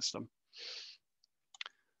build system.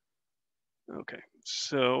 Okay,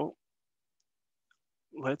 so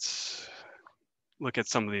let's look at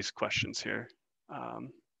some of these questions here.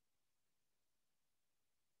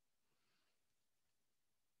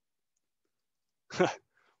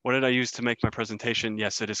 What did I use to make my presentation?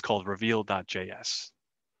 Yes, it is called reveal.js.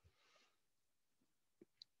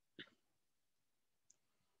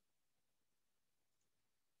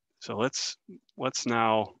 So let's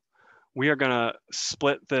now, we are gonna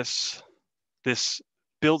split this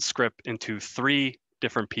build script into 3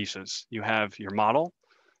 different pieces. You have your model,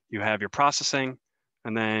 you have your processing,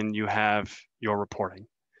 and then you have your reporting.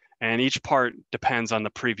 And each part depends on the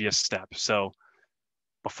previous step. So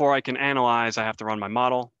before I can analyze, I have to run my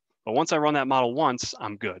model. But once I run that model once,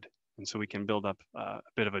 I'm good. And so we can build up a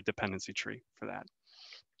bit of a dependency tree for that.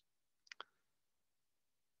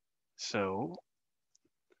 So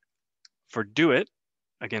for doit,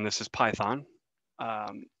 again, this is Python.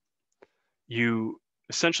 You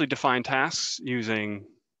essentially define tasks using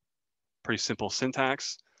pretty simple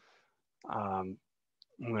syntax. I'm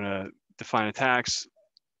going to define a task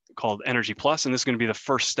called energy plus, and this is going to be the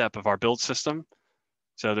first step of our build system.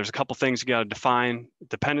 So there's a couple things you got to define: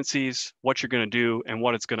 dependencies, what you're going to do, and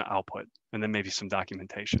what it's going to output, and then maybe some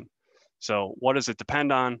documentation. So what does it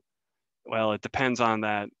depend on? Well, it depends on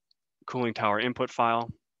that cooling tower input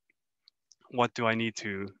file. What do I need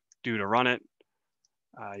to do to run it?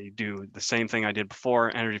 You do the same thing I did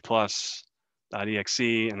before, energy plus.exe,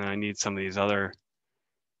 and then I need some of these other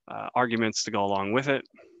arguments to go along with it.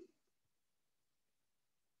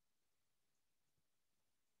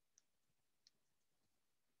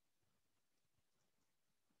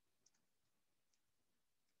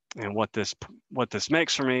 And what this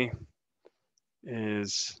makes for me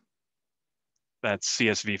is that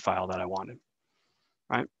CSV file that I wanted,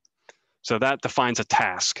 right? So that defines a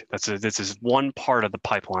task. This is one part of the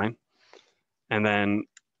pipeline. And then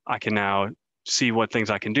I can now see what things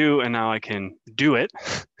I can do, and now I can do it.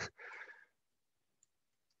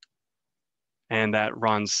 And that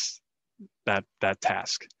runs that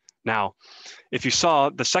task. Now, if you saw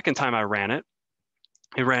the second time I ran it,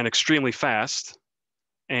 it ran extremely fast,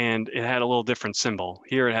 and it had a little different symbol.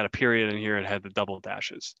 Here it had a period, and here it had the double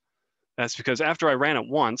dashes. That's because after I ran it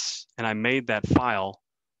once and I made that file,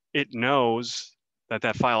 it knows that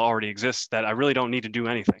that file already exists, that I really don't need to do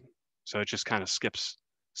anything. So it just kind of skips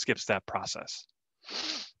that process.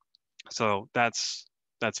 So that's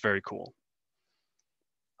very cool.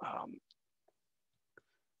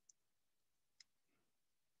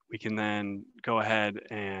 We can then go ahead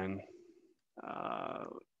and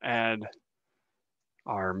add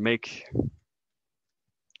our make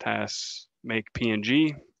tasks, make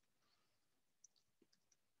PNG.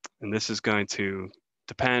 And this is going to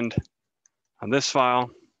depend on this file.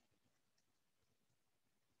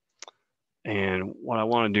 And what I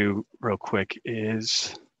want to do real quick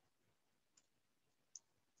is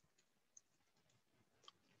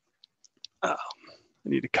I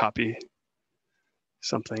need to copy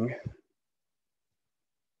something.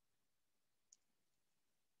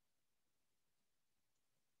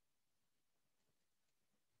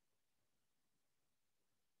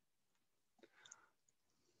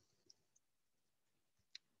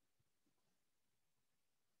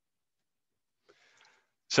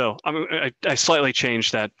 So I slightly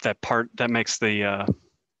changed that part that makes the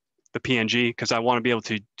PNG, because I want to be able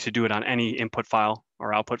to do it on any input file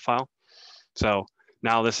or output file. So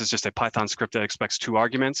now this is just a Python script that expects 2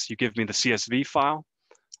 arguments. You give me the CSV file,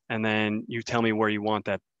 and then you tell me where you want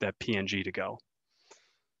that PNG to go.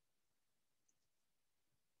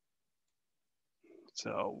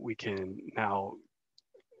 So we can now,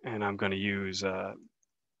 and I'm going to use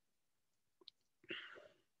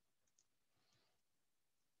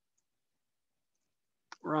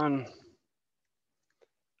run.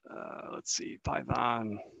 Let's see,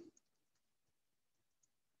 Python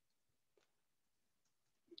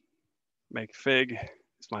make fig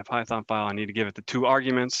is my Python file. I need to give it the 2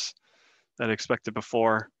 arguments that I expected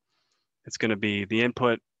before. It's going to be the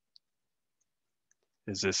input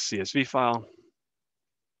is this CSV file,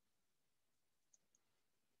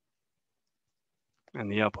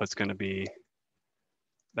 and the output's going to be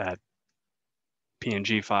that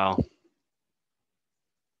PNG file.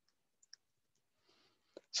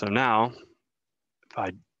 So now, if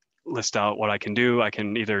I list out what I can do, I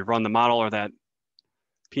can either run the model or that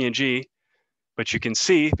PNG, but you can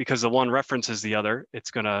see, because the one references the other, it's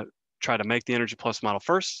going to try to make the Energy Plus model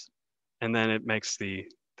first, and then it makes the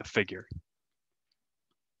figure.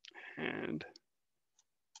 And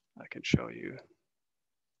I can show you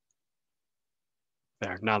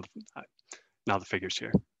there. Now the figure's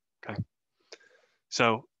here, okay?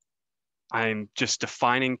 So I'm just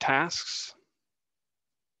defining tasks.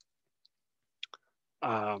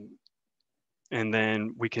 And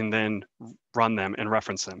then we can then run them and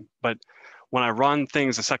reference them. But when I run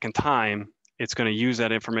things a second time, it's going to use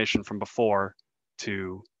that information from before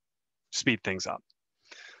to speed things up.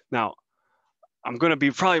 Now, I'm going to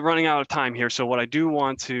be probably running out of time here. So what I do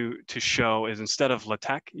want to show is, instead of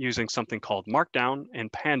LaTeX, using something called Markdown and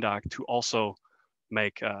Pandoc to also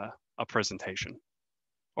make a presentation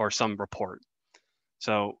or some report.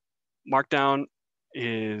 So Markdown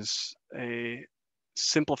is a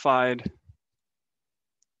simplified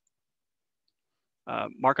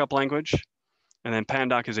markup language, and then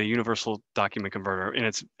Pandoc is a universal document converter. And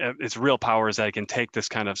its real power is that it can take this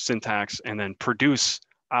kind of syntax and then produce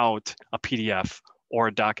out a PDF or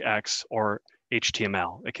a docx or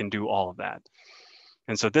HTML. It can do all of that.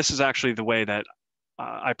 And so this is actually the way that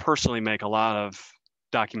I personally make a lot of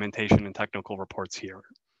documentation and technical reports here.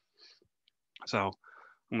 So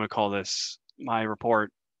I'm going to call this my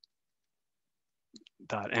report.md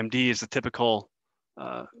is the typical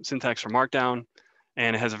syntax for Markdown,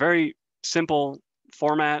 and it has a very simple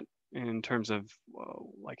format in terms of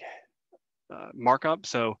markup.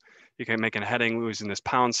 So you can make a heading using this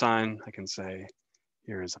pound sign. I can say,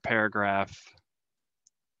 here's a paragraph.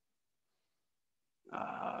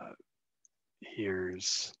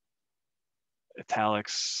 Here's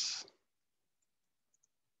italics.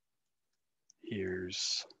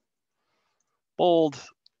 Here's bold.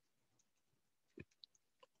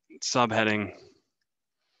 subheading,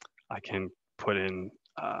 I can put in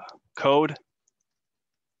code.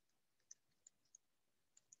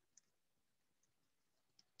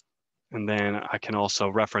 And then I can also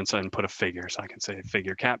reference and put a figure. So I can say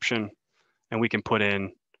figure caption, and we can put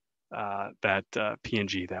in that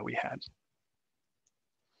PNG that we had.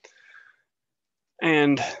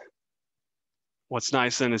 And what's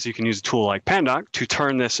nice then is you can use a tool like Pandoc to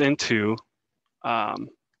turn this into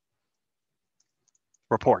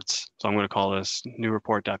reports. So I'm going to call this new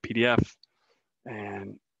report.pdf,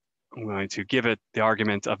 and I'm going to give it the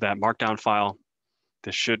argument of that markdown file.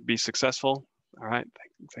 This should be successful. All right,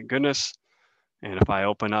 thank goodness. And if I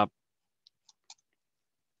open up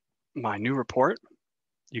my new report,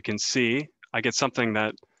 you can see I get something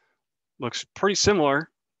that looks pretty similar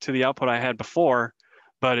to the output I had before,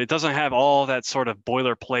 but it doesn't have all that sort of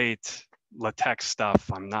boilerplate Latex stuff.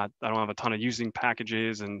 I don't have a ton of using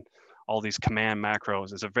packages and all these command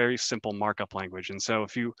macros. It's a very simple markup language. And so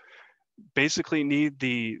if you basically need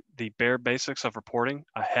the bare basics of reporting,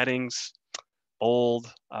 headings,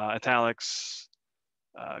 bold, italics,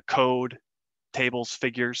 code, tables,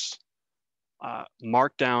 figures,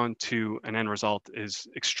 markdown to an end result is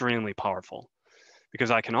extremely powerful,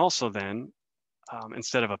 because I can also then,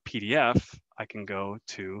 instead of a PDF, I can go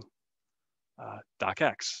to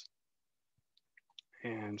docx.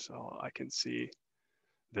 And so I can see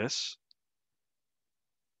this.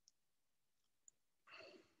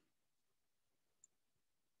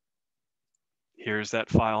 Here's that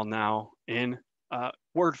file now in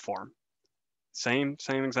Word form. Same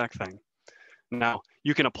exact thing. Now,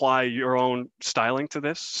 you can apply your own styling to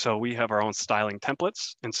this. So we have our own styling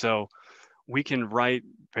templates. And so we can write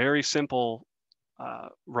very simple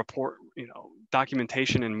report,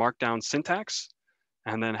 documentation in Markdown syntax,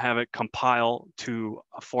 and then have it compile to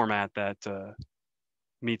a format that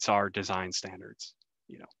meets our design standards.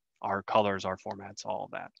 Our colors, our formats, all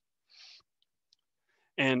of that.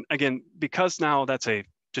 And again, because now that's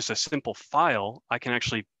just a simple file, I can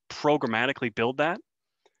actually programmatically build that.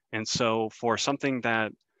 And so for something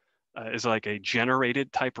that is like a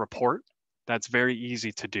generated type report, that's very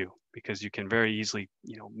easy to do, because you can very easily,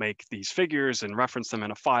 make these figures and reference them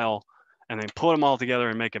in a file, and then put them all together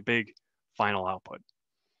and make a big final output.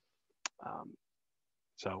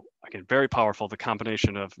 So again, very powerful, the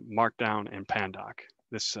combination of Markdown and Pandoc.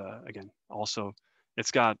 This, again, also,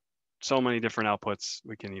 it's got so many different outputs.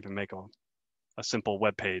 We can even make a simple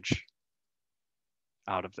web page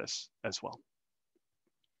out of this as well.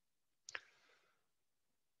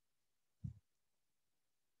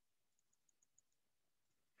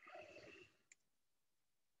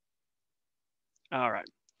 All right.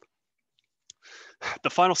 The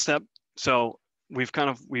final step. So we've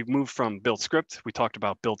moved from build script. We talked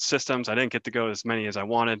about build systems. I didn't get to go as many as I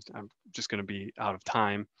wanted. I'm just going to be out of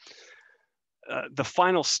time. The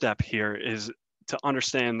final step here is to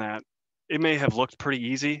understand that it may have looked pretty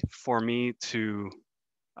easy for me to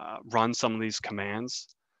run some of these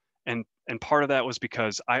commands. And part of that was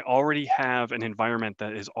because I already have an environment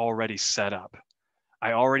that is already set up.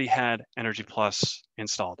 I already had Energy Plus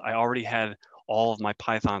installed. I already had all of my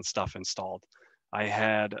Python stuff installed. I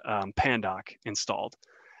had Pandoc installed.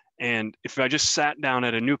 And if I just sat down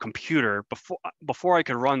at a new computer, before I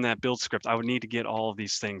could run that build script, I would need to get all of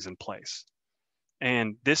these things in place.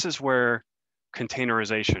 And this is where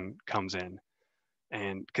containerization comes in.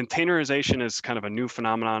 And containerization is kind of a new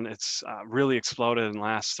phenomenon. It's really exploded in the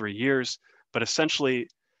last 3 years. But essentially,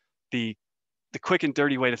 the quick and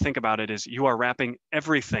dirty way to think about it is you are wrapping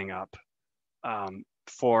everything up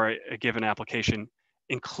for a given application,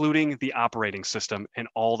 including the operating system and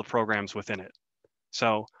all the programs within it.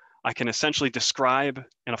 So I can essentially describe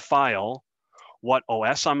in a file what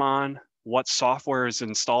OS I'm on, what software is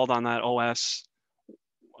installed on that OS,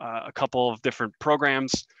 a couple of different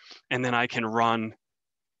programs, and then I can run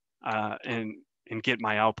and get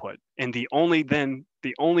my output. And the only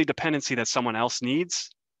dependency that someone else needs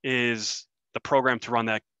is the program to run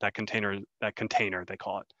that container they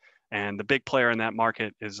call it. And the big player in that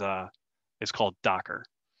market is called Docker.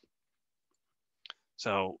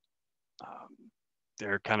 So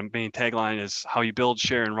their kind of main tagline is how you build,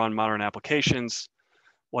 share, and run modern applications.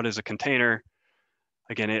 What is a container?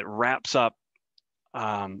 Again, it wraps up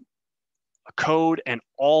a code and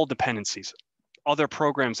all dependencies, other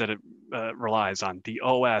programs that it relies on, the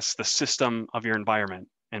OS, the system of your environment,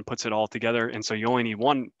 and puts it all together. And so you only need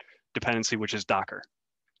one dependency, which is Docker.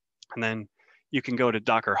 And then you can go to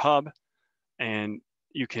Docker Hub, and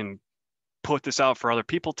you can put this out for other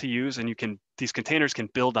people to use, and these containers can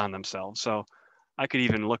build on themselves. So I could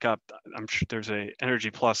even look up, I'm sure there's a Energy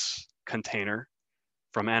Plus container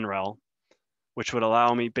from NREL, which would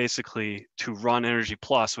allow me basically to run Energy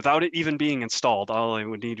Plus without it even being installed. All I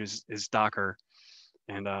would need is Docker,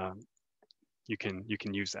 and you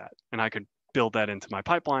can use that. And I could build that into my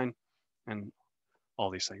pipeline and all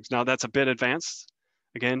these things. Now that's a bit advanced.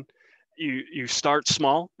 Again, you start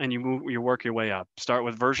small and you work your way up. Start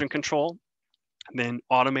with version control, then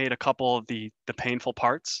automate a couple of the painful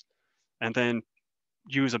parts, and then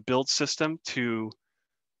use a build system to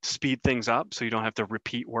speed things up so you don't have to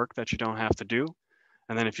repeat work that you don't have to do.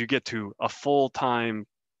 And then if you get to a full-time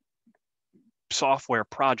software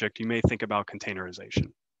project, you may think about containerization.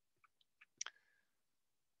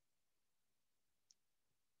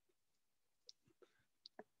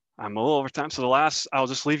 I'm a little over time, so I'll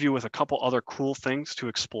just leave you with a couple other cool things to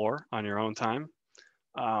explore on your own time.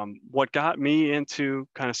 What got me into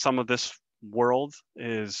kind of some of this world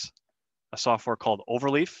is a software called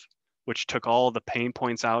Overleaf, which took all the pain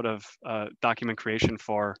points out of document creation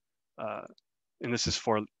for, and this is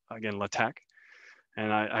for, again, Latex.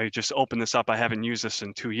 And I just opened this up. I haven't used this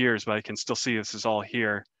in 2 years, but I can still see this is all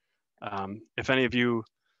here. If any of you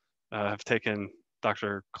have taken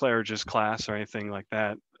Dr. Claridge's class or anything like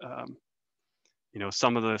that, you know,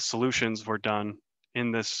 some of the solutions were done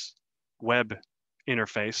in this web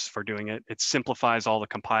interface for doing it. It simplifies all the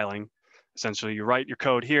compiling. Essentially, you write your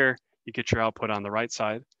code here, you get your output on the right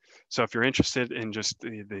side. So if you're interested in just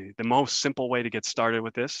the most simple way to get started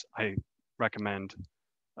with this, I recommend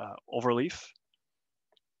Overleaf.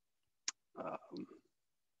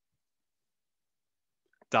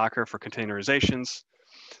 Docker for containerizations.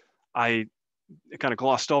 I kind of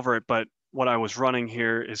glossed over it, but what I was running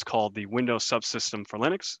here is called the Windows subsystem for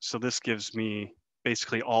Linux. So this gives me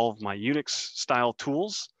basically all of my Unix style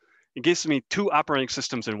tools. It gives me 2 operating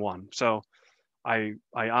systems in one. So I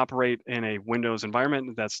operate in a Windows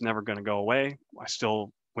environment that's never going to go away.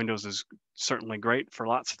 Windows is certainly great for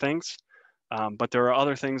lots of things, but there are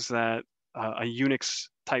other things that a Unix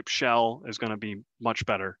type shell is going to be much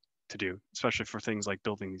better to do, especially for things like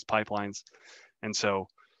building these pipelines. And so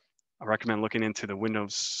I recommend looking into the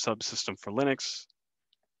Windows subsystem for Linux.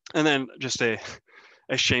 And then just a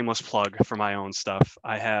shameless plug for my own stuff.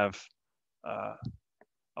 I have a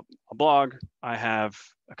blog. I have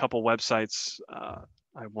a couple websites. I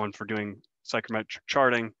have one for doing psychrometric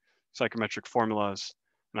charting, psychrometric formulas,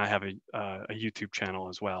 and I have a YouTube channel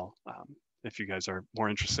as well. If you guys are more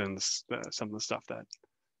interested in this, some of the stuff that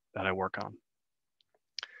I work on.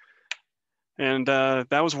 And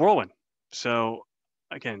that was Whirlwind. So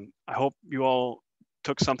again, I hope you all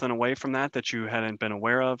took something away from that you hadn't been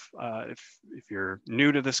aware of. If you're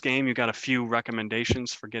new to this game, you got a few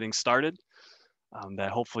recommendations for getting started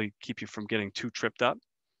that hopefully keep you from getting too tripped up.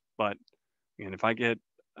 But again, if I get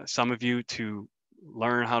some of you to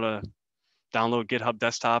learn how to download GitHub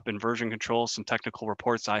desktop and version control some technical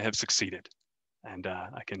reports, I have succeeded. And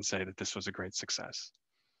I can say that this was a great success.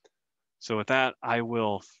 So with that, I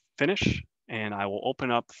will finish and I will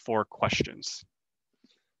open up for questions.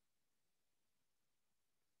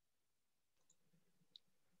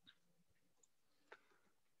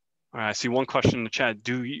 All right, I see one question in the chat.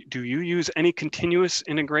 Do you use any continuous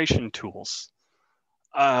integration tools?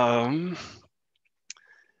 In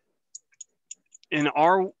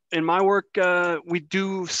my work, we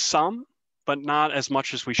do some, but not as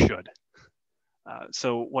much as we should.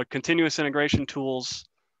 So what continuous integration tools,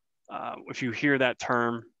 if you hear that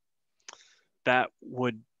term, that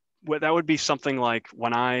would be something like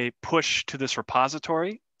when I push to this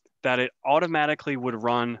repository, that it automatically would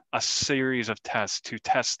run a series of tests to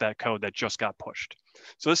test that code that just got pushed.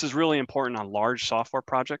 So this is really important on large software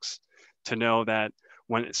projects to know that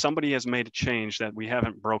when somebody has made a change that we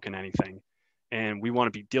haven't broken anything and we want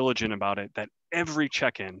to be diligent about it, that every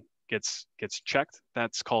check-in gets checked.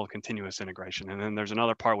 That's called continuous integration. And then there's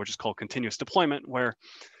another part which is called continuous deployment, where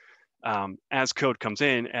as code comes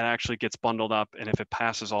in, it actually gets bundled up, and if it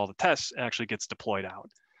passes all the tests, it actually gets deployed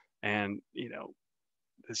out. And you know,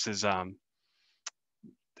 this is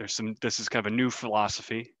this is kind of a new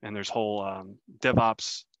philosophy, and there's whole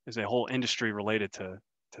DevOps is a whole industry related to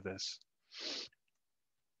this.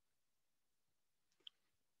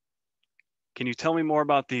 Can you tell me more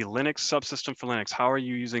about the Linux subsystem for Linux? How are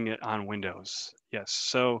you using it on Windows? Yes,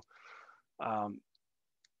 so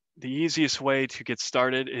the easiest way to get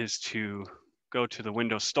started is to go to the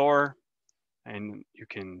Windows Store, and you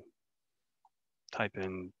can type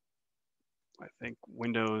in, I think,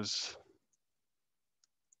 Windows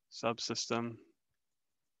subsystem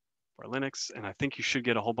for Linux, and I think you should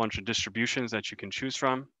get a whole bunch of distributions that you can choose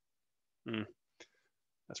from.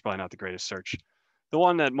 That's probably not the greatest search. The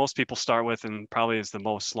one that most people start with and probably is the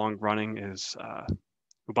most long running is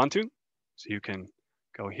Ubuntu. So you can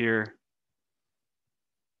go here,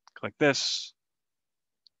 Click this.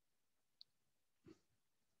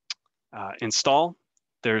 Install.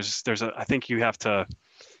 I think you have to,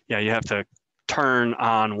 yeah, you have to turn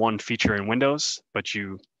on one feature in Windows, but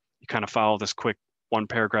you kind of follow this quick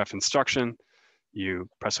 1-paragraph instruction. You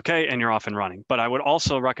press OK, and you're off and running. But I would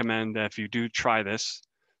also recommend that if you do try this,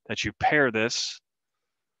 that you pair this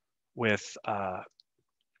with the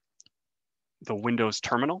Windows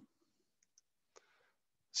terminal.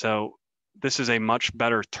 So this is a much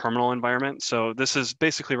better terminal environment. So this is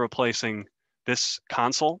basically replacing this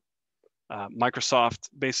console. Microsoft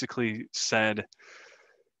basically said,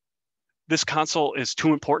 this console is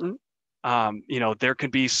too important. There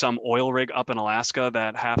could be some oil rig up in Alaska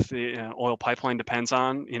that half the oil pipeline depends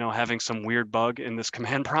on, having some weird bug in this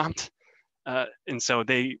command prompt. And so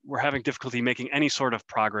they were having difficulty making any sort of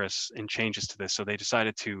progress and changes to this. So they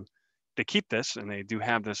decided to keep this, and they do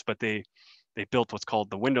have this, but they built what's called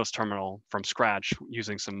the Windows terminal from scratch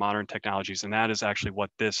using some modern technologies. And that is actually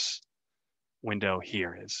what this window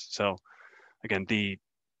here is. So again, the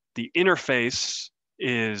interface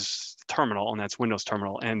is terminal, and that's Windows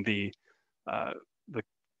terminal, and the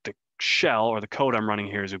shell or the code I'm running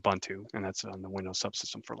here is Ubuntu, and that's on the Windows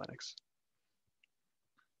subsystem for Linux.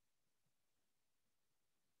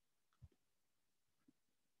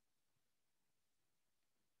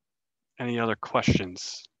 Any other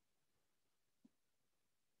questions?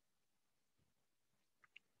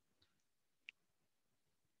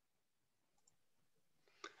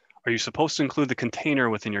 Are you supposed to include the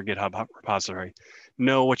container within your GitHub repository?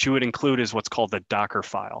 No, what you would include is what's called the Docker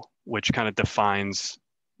file, which kind of defines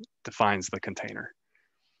the container.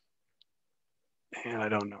 And I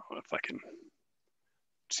don't know if I can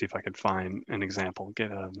see if I can find an example.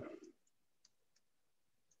 GitHub. I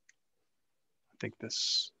think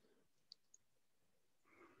this.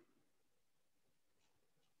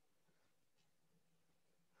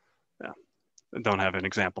 Yeah, I don't have an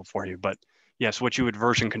example for you, but yes, what you would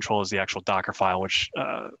version control is the actual Docker file, which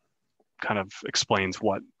kind of explains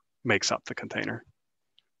what makes up the container.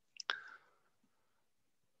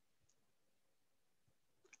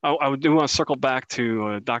 I do want to circle back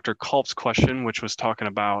to Dr. Culp's question, which was talking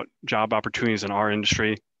about job opportunities in our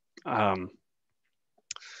industry. The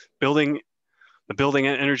building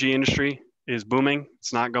and energy industry is booming.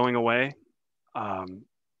 It's not going away.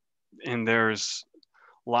 And there's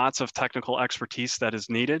lots of technical expertise that is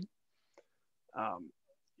needed.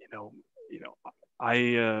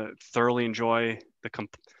 I thoroughly enjoy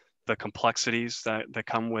the complexities that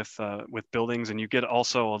come with buildings, and you get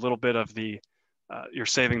also a little bit of the you're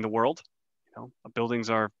saving the world. Buildings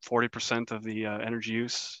are 40% of the energy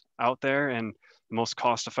use out there, and the most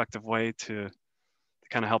cost-effective way to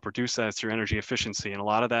kind of help reduce that is through energy efficiency. And a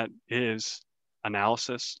lot of that is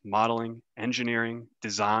analysis, modeling, engineering,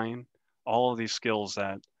 design, all of these skills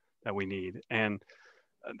that we need. And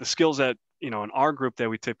the skills that, in our group that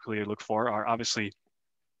we typically look for are obviously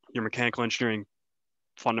your mechanical engineering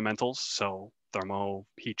fundamentals. So thermo,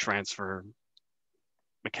 heat transfer,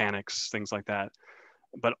 mechanics, things like that.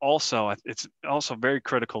 But also, it's also very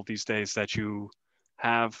critical these days that you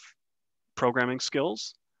have programming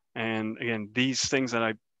skills. And again, these things that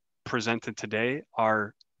I presented today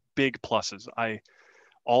are big pluses.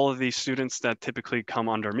 All of these students that typically come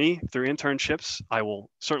under me through internships, I will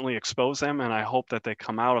certainly expose them, and I hope that they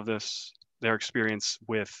come out of their experience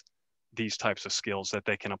with these types of skills that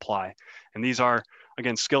they can apply. And these are,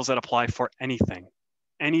 again, skills that apply for anything.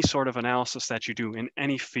 Any sort of analysis that you do in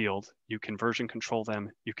any field, you can version control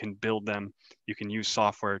them, you can build them, you can use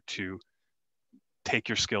software to take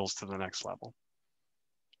your skills to the next level.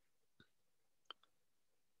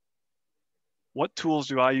 What tools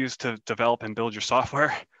do I use to develop and build your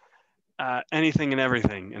software? Anything and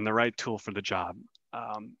everything, and the right tool for the job.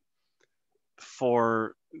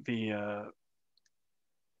 For the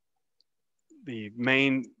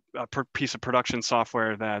main piece of production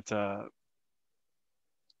software that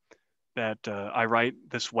I write,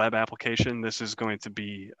 this web application, this is going to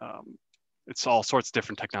be, it's all sorts of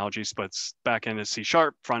different technologies, but it's back end is C#,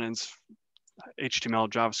 front end's HTML,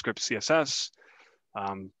 JavaScript, CSS,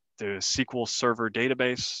 the SQL Server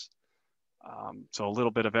database. So a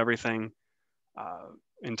little bit of everything.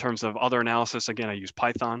 In terms of other analysis, again, I use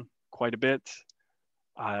Python quite a bit.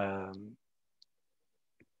 A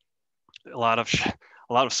lot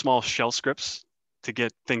of small shell scripts to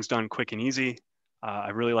get things done quick and easy. I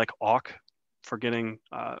really like awk for getting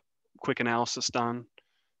quick analysis done.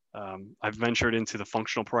 I've ventured into the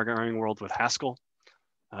functional programming world with Haskell,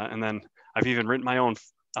 and then I've even written my own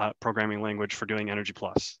programming language for doing Energy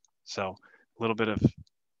Plus. So a little bit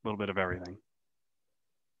of everything.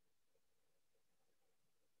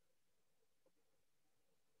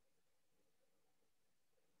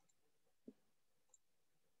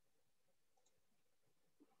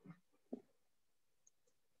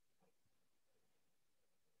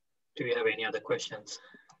 Do you have any other questions?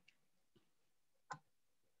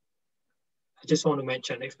 I just want to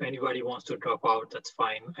mention, if anybody wants to drop out, that's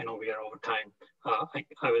fine. I know we are over time.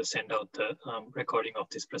 I will send out the recording of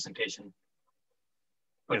this presentation.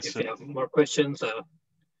 But yes, if you have more questions,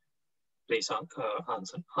 please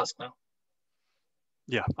ask now.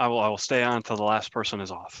 Yeah, I will stay on until the last person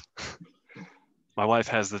is off. My wife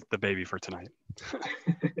has the baby for tonight.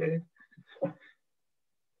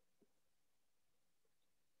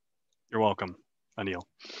 You're welcome, Anil.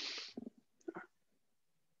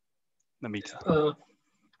 Namita.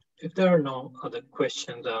 If there are no other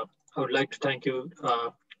questions, I would like to thank you,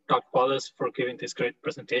 Dr. Paulus, for giving this great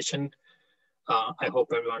presentation. I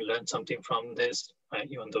hope everyone learned something from this,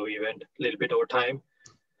 even though we went a little bit over time.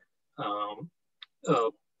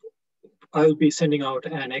 I'll be sending out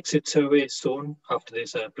an exit survey soon after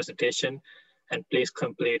this presentation, and please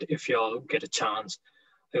complete if you all get a chance.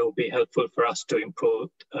 It will be helpful for us to improve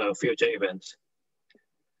future events.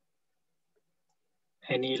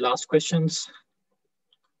 Any last questions?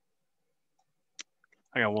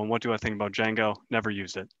 I got one. What do I think about Django? Never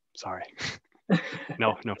used it. Sorry.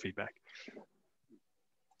 No feedback.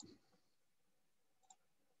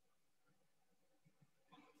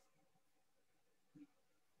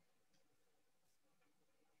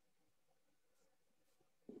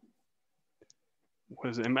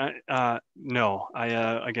 No,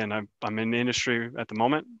 again, I'm in the industry at the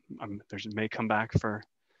moment. There's may come back for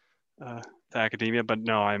to academia, but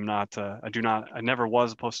no, I'm not. I never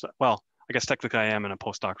was a postdoc. Well, I guess technically I am in a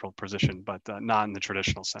postdoctoral position, but not in the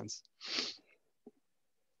traditional sense.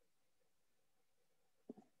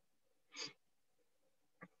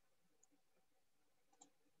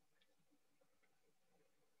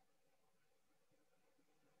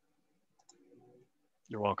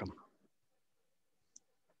 You're welcome.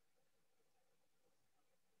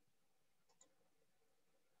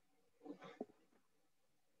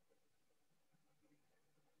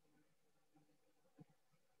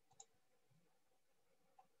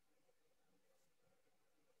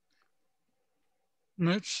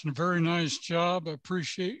 Mitch, a very nice job. I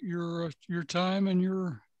appreciate your time and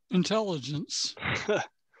your intelligence.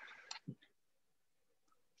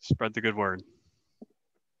 Spread the good word.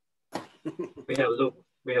 We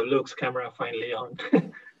have Luke's camera finally on.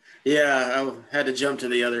 Yeah, I had to jump to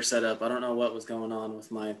the other setup. I don't know what was going on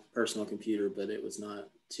with my personal computer, but it was not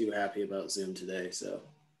too happy about Zoom today, so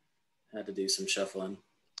I had to do some shuffling.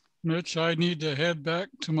 Mitch, I need to head back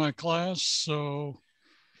to my class, so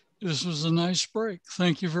this was a nice break.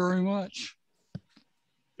 Thank you very much.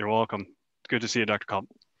 You're welcome. Good to see you, Dr. Culp.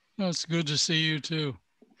 It's good to see you too.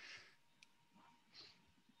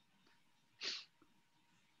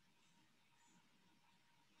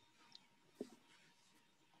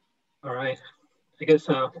 All right. I guess,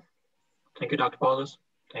 thank you, Dr. Paulus.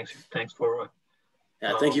 Thanks for.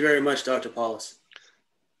 Yeah, thank you very much, Dr. Paulus.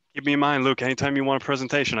 Keep me in mind, Luke, anytime you want a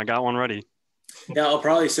presentation, I got one ready. Yeah, I'll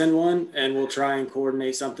probably send one and we'll try and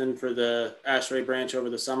coordinate something for the ASHRAE branch over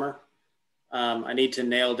the summer. I need to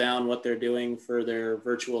nail down what they're doing for their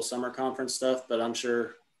virtual summer conference stuff, but I'm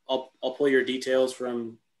sure I'll pull your details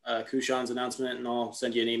from Kushan's announcement and I'll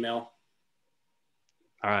send you an email.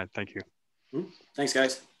 All right, thank you. Thanks,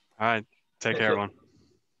 guys. All right, take care, everyone.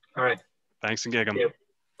 All right. Thanks and gig 'em.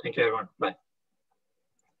 Thank you, everyone. Bye.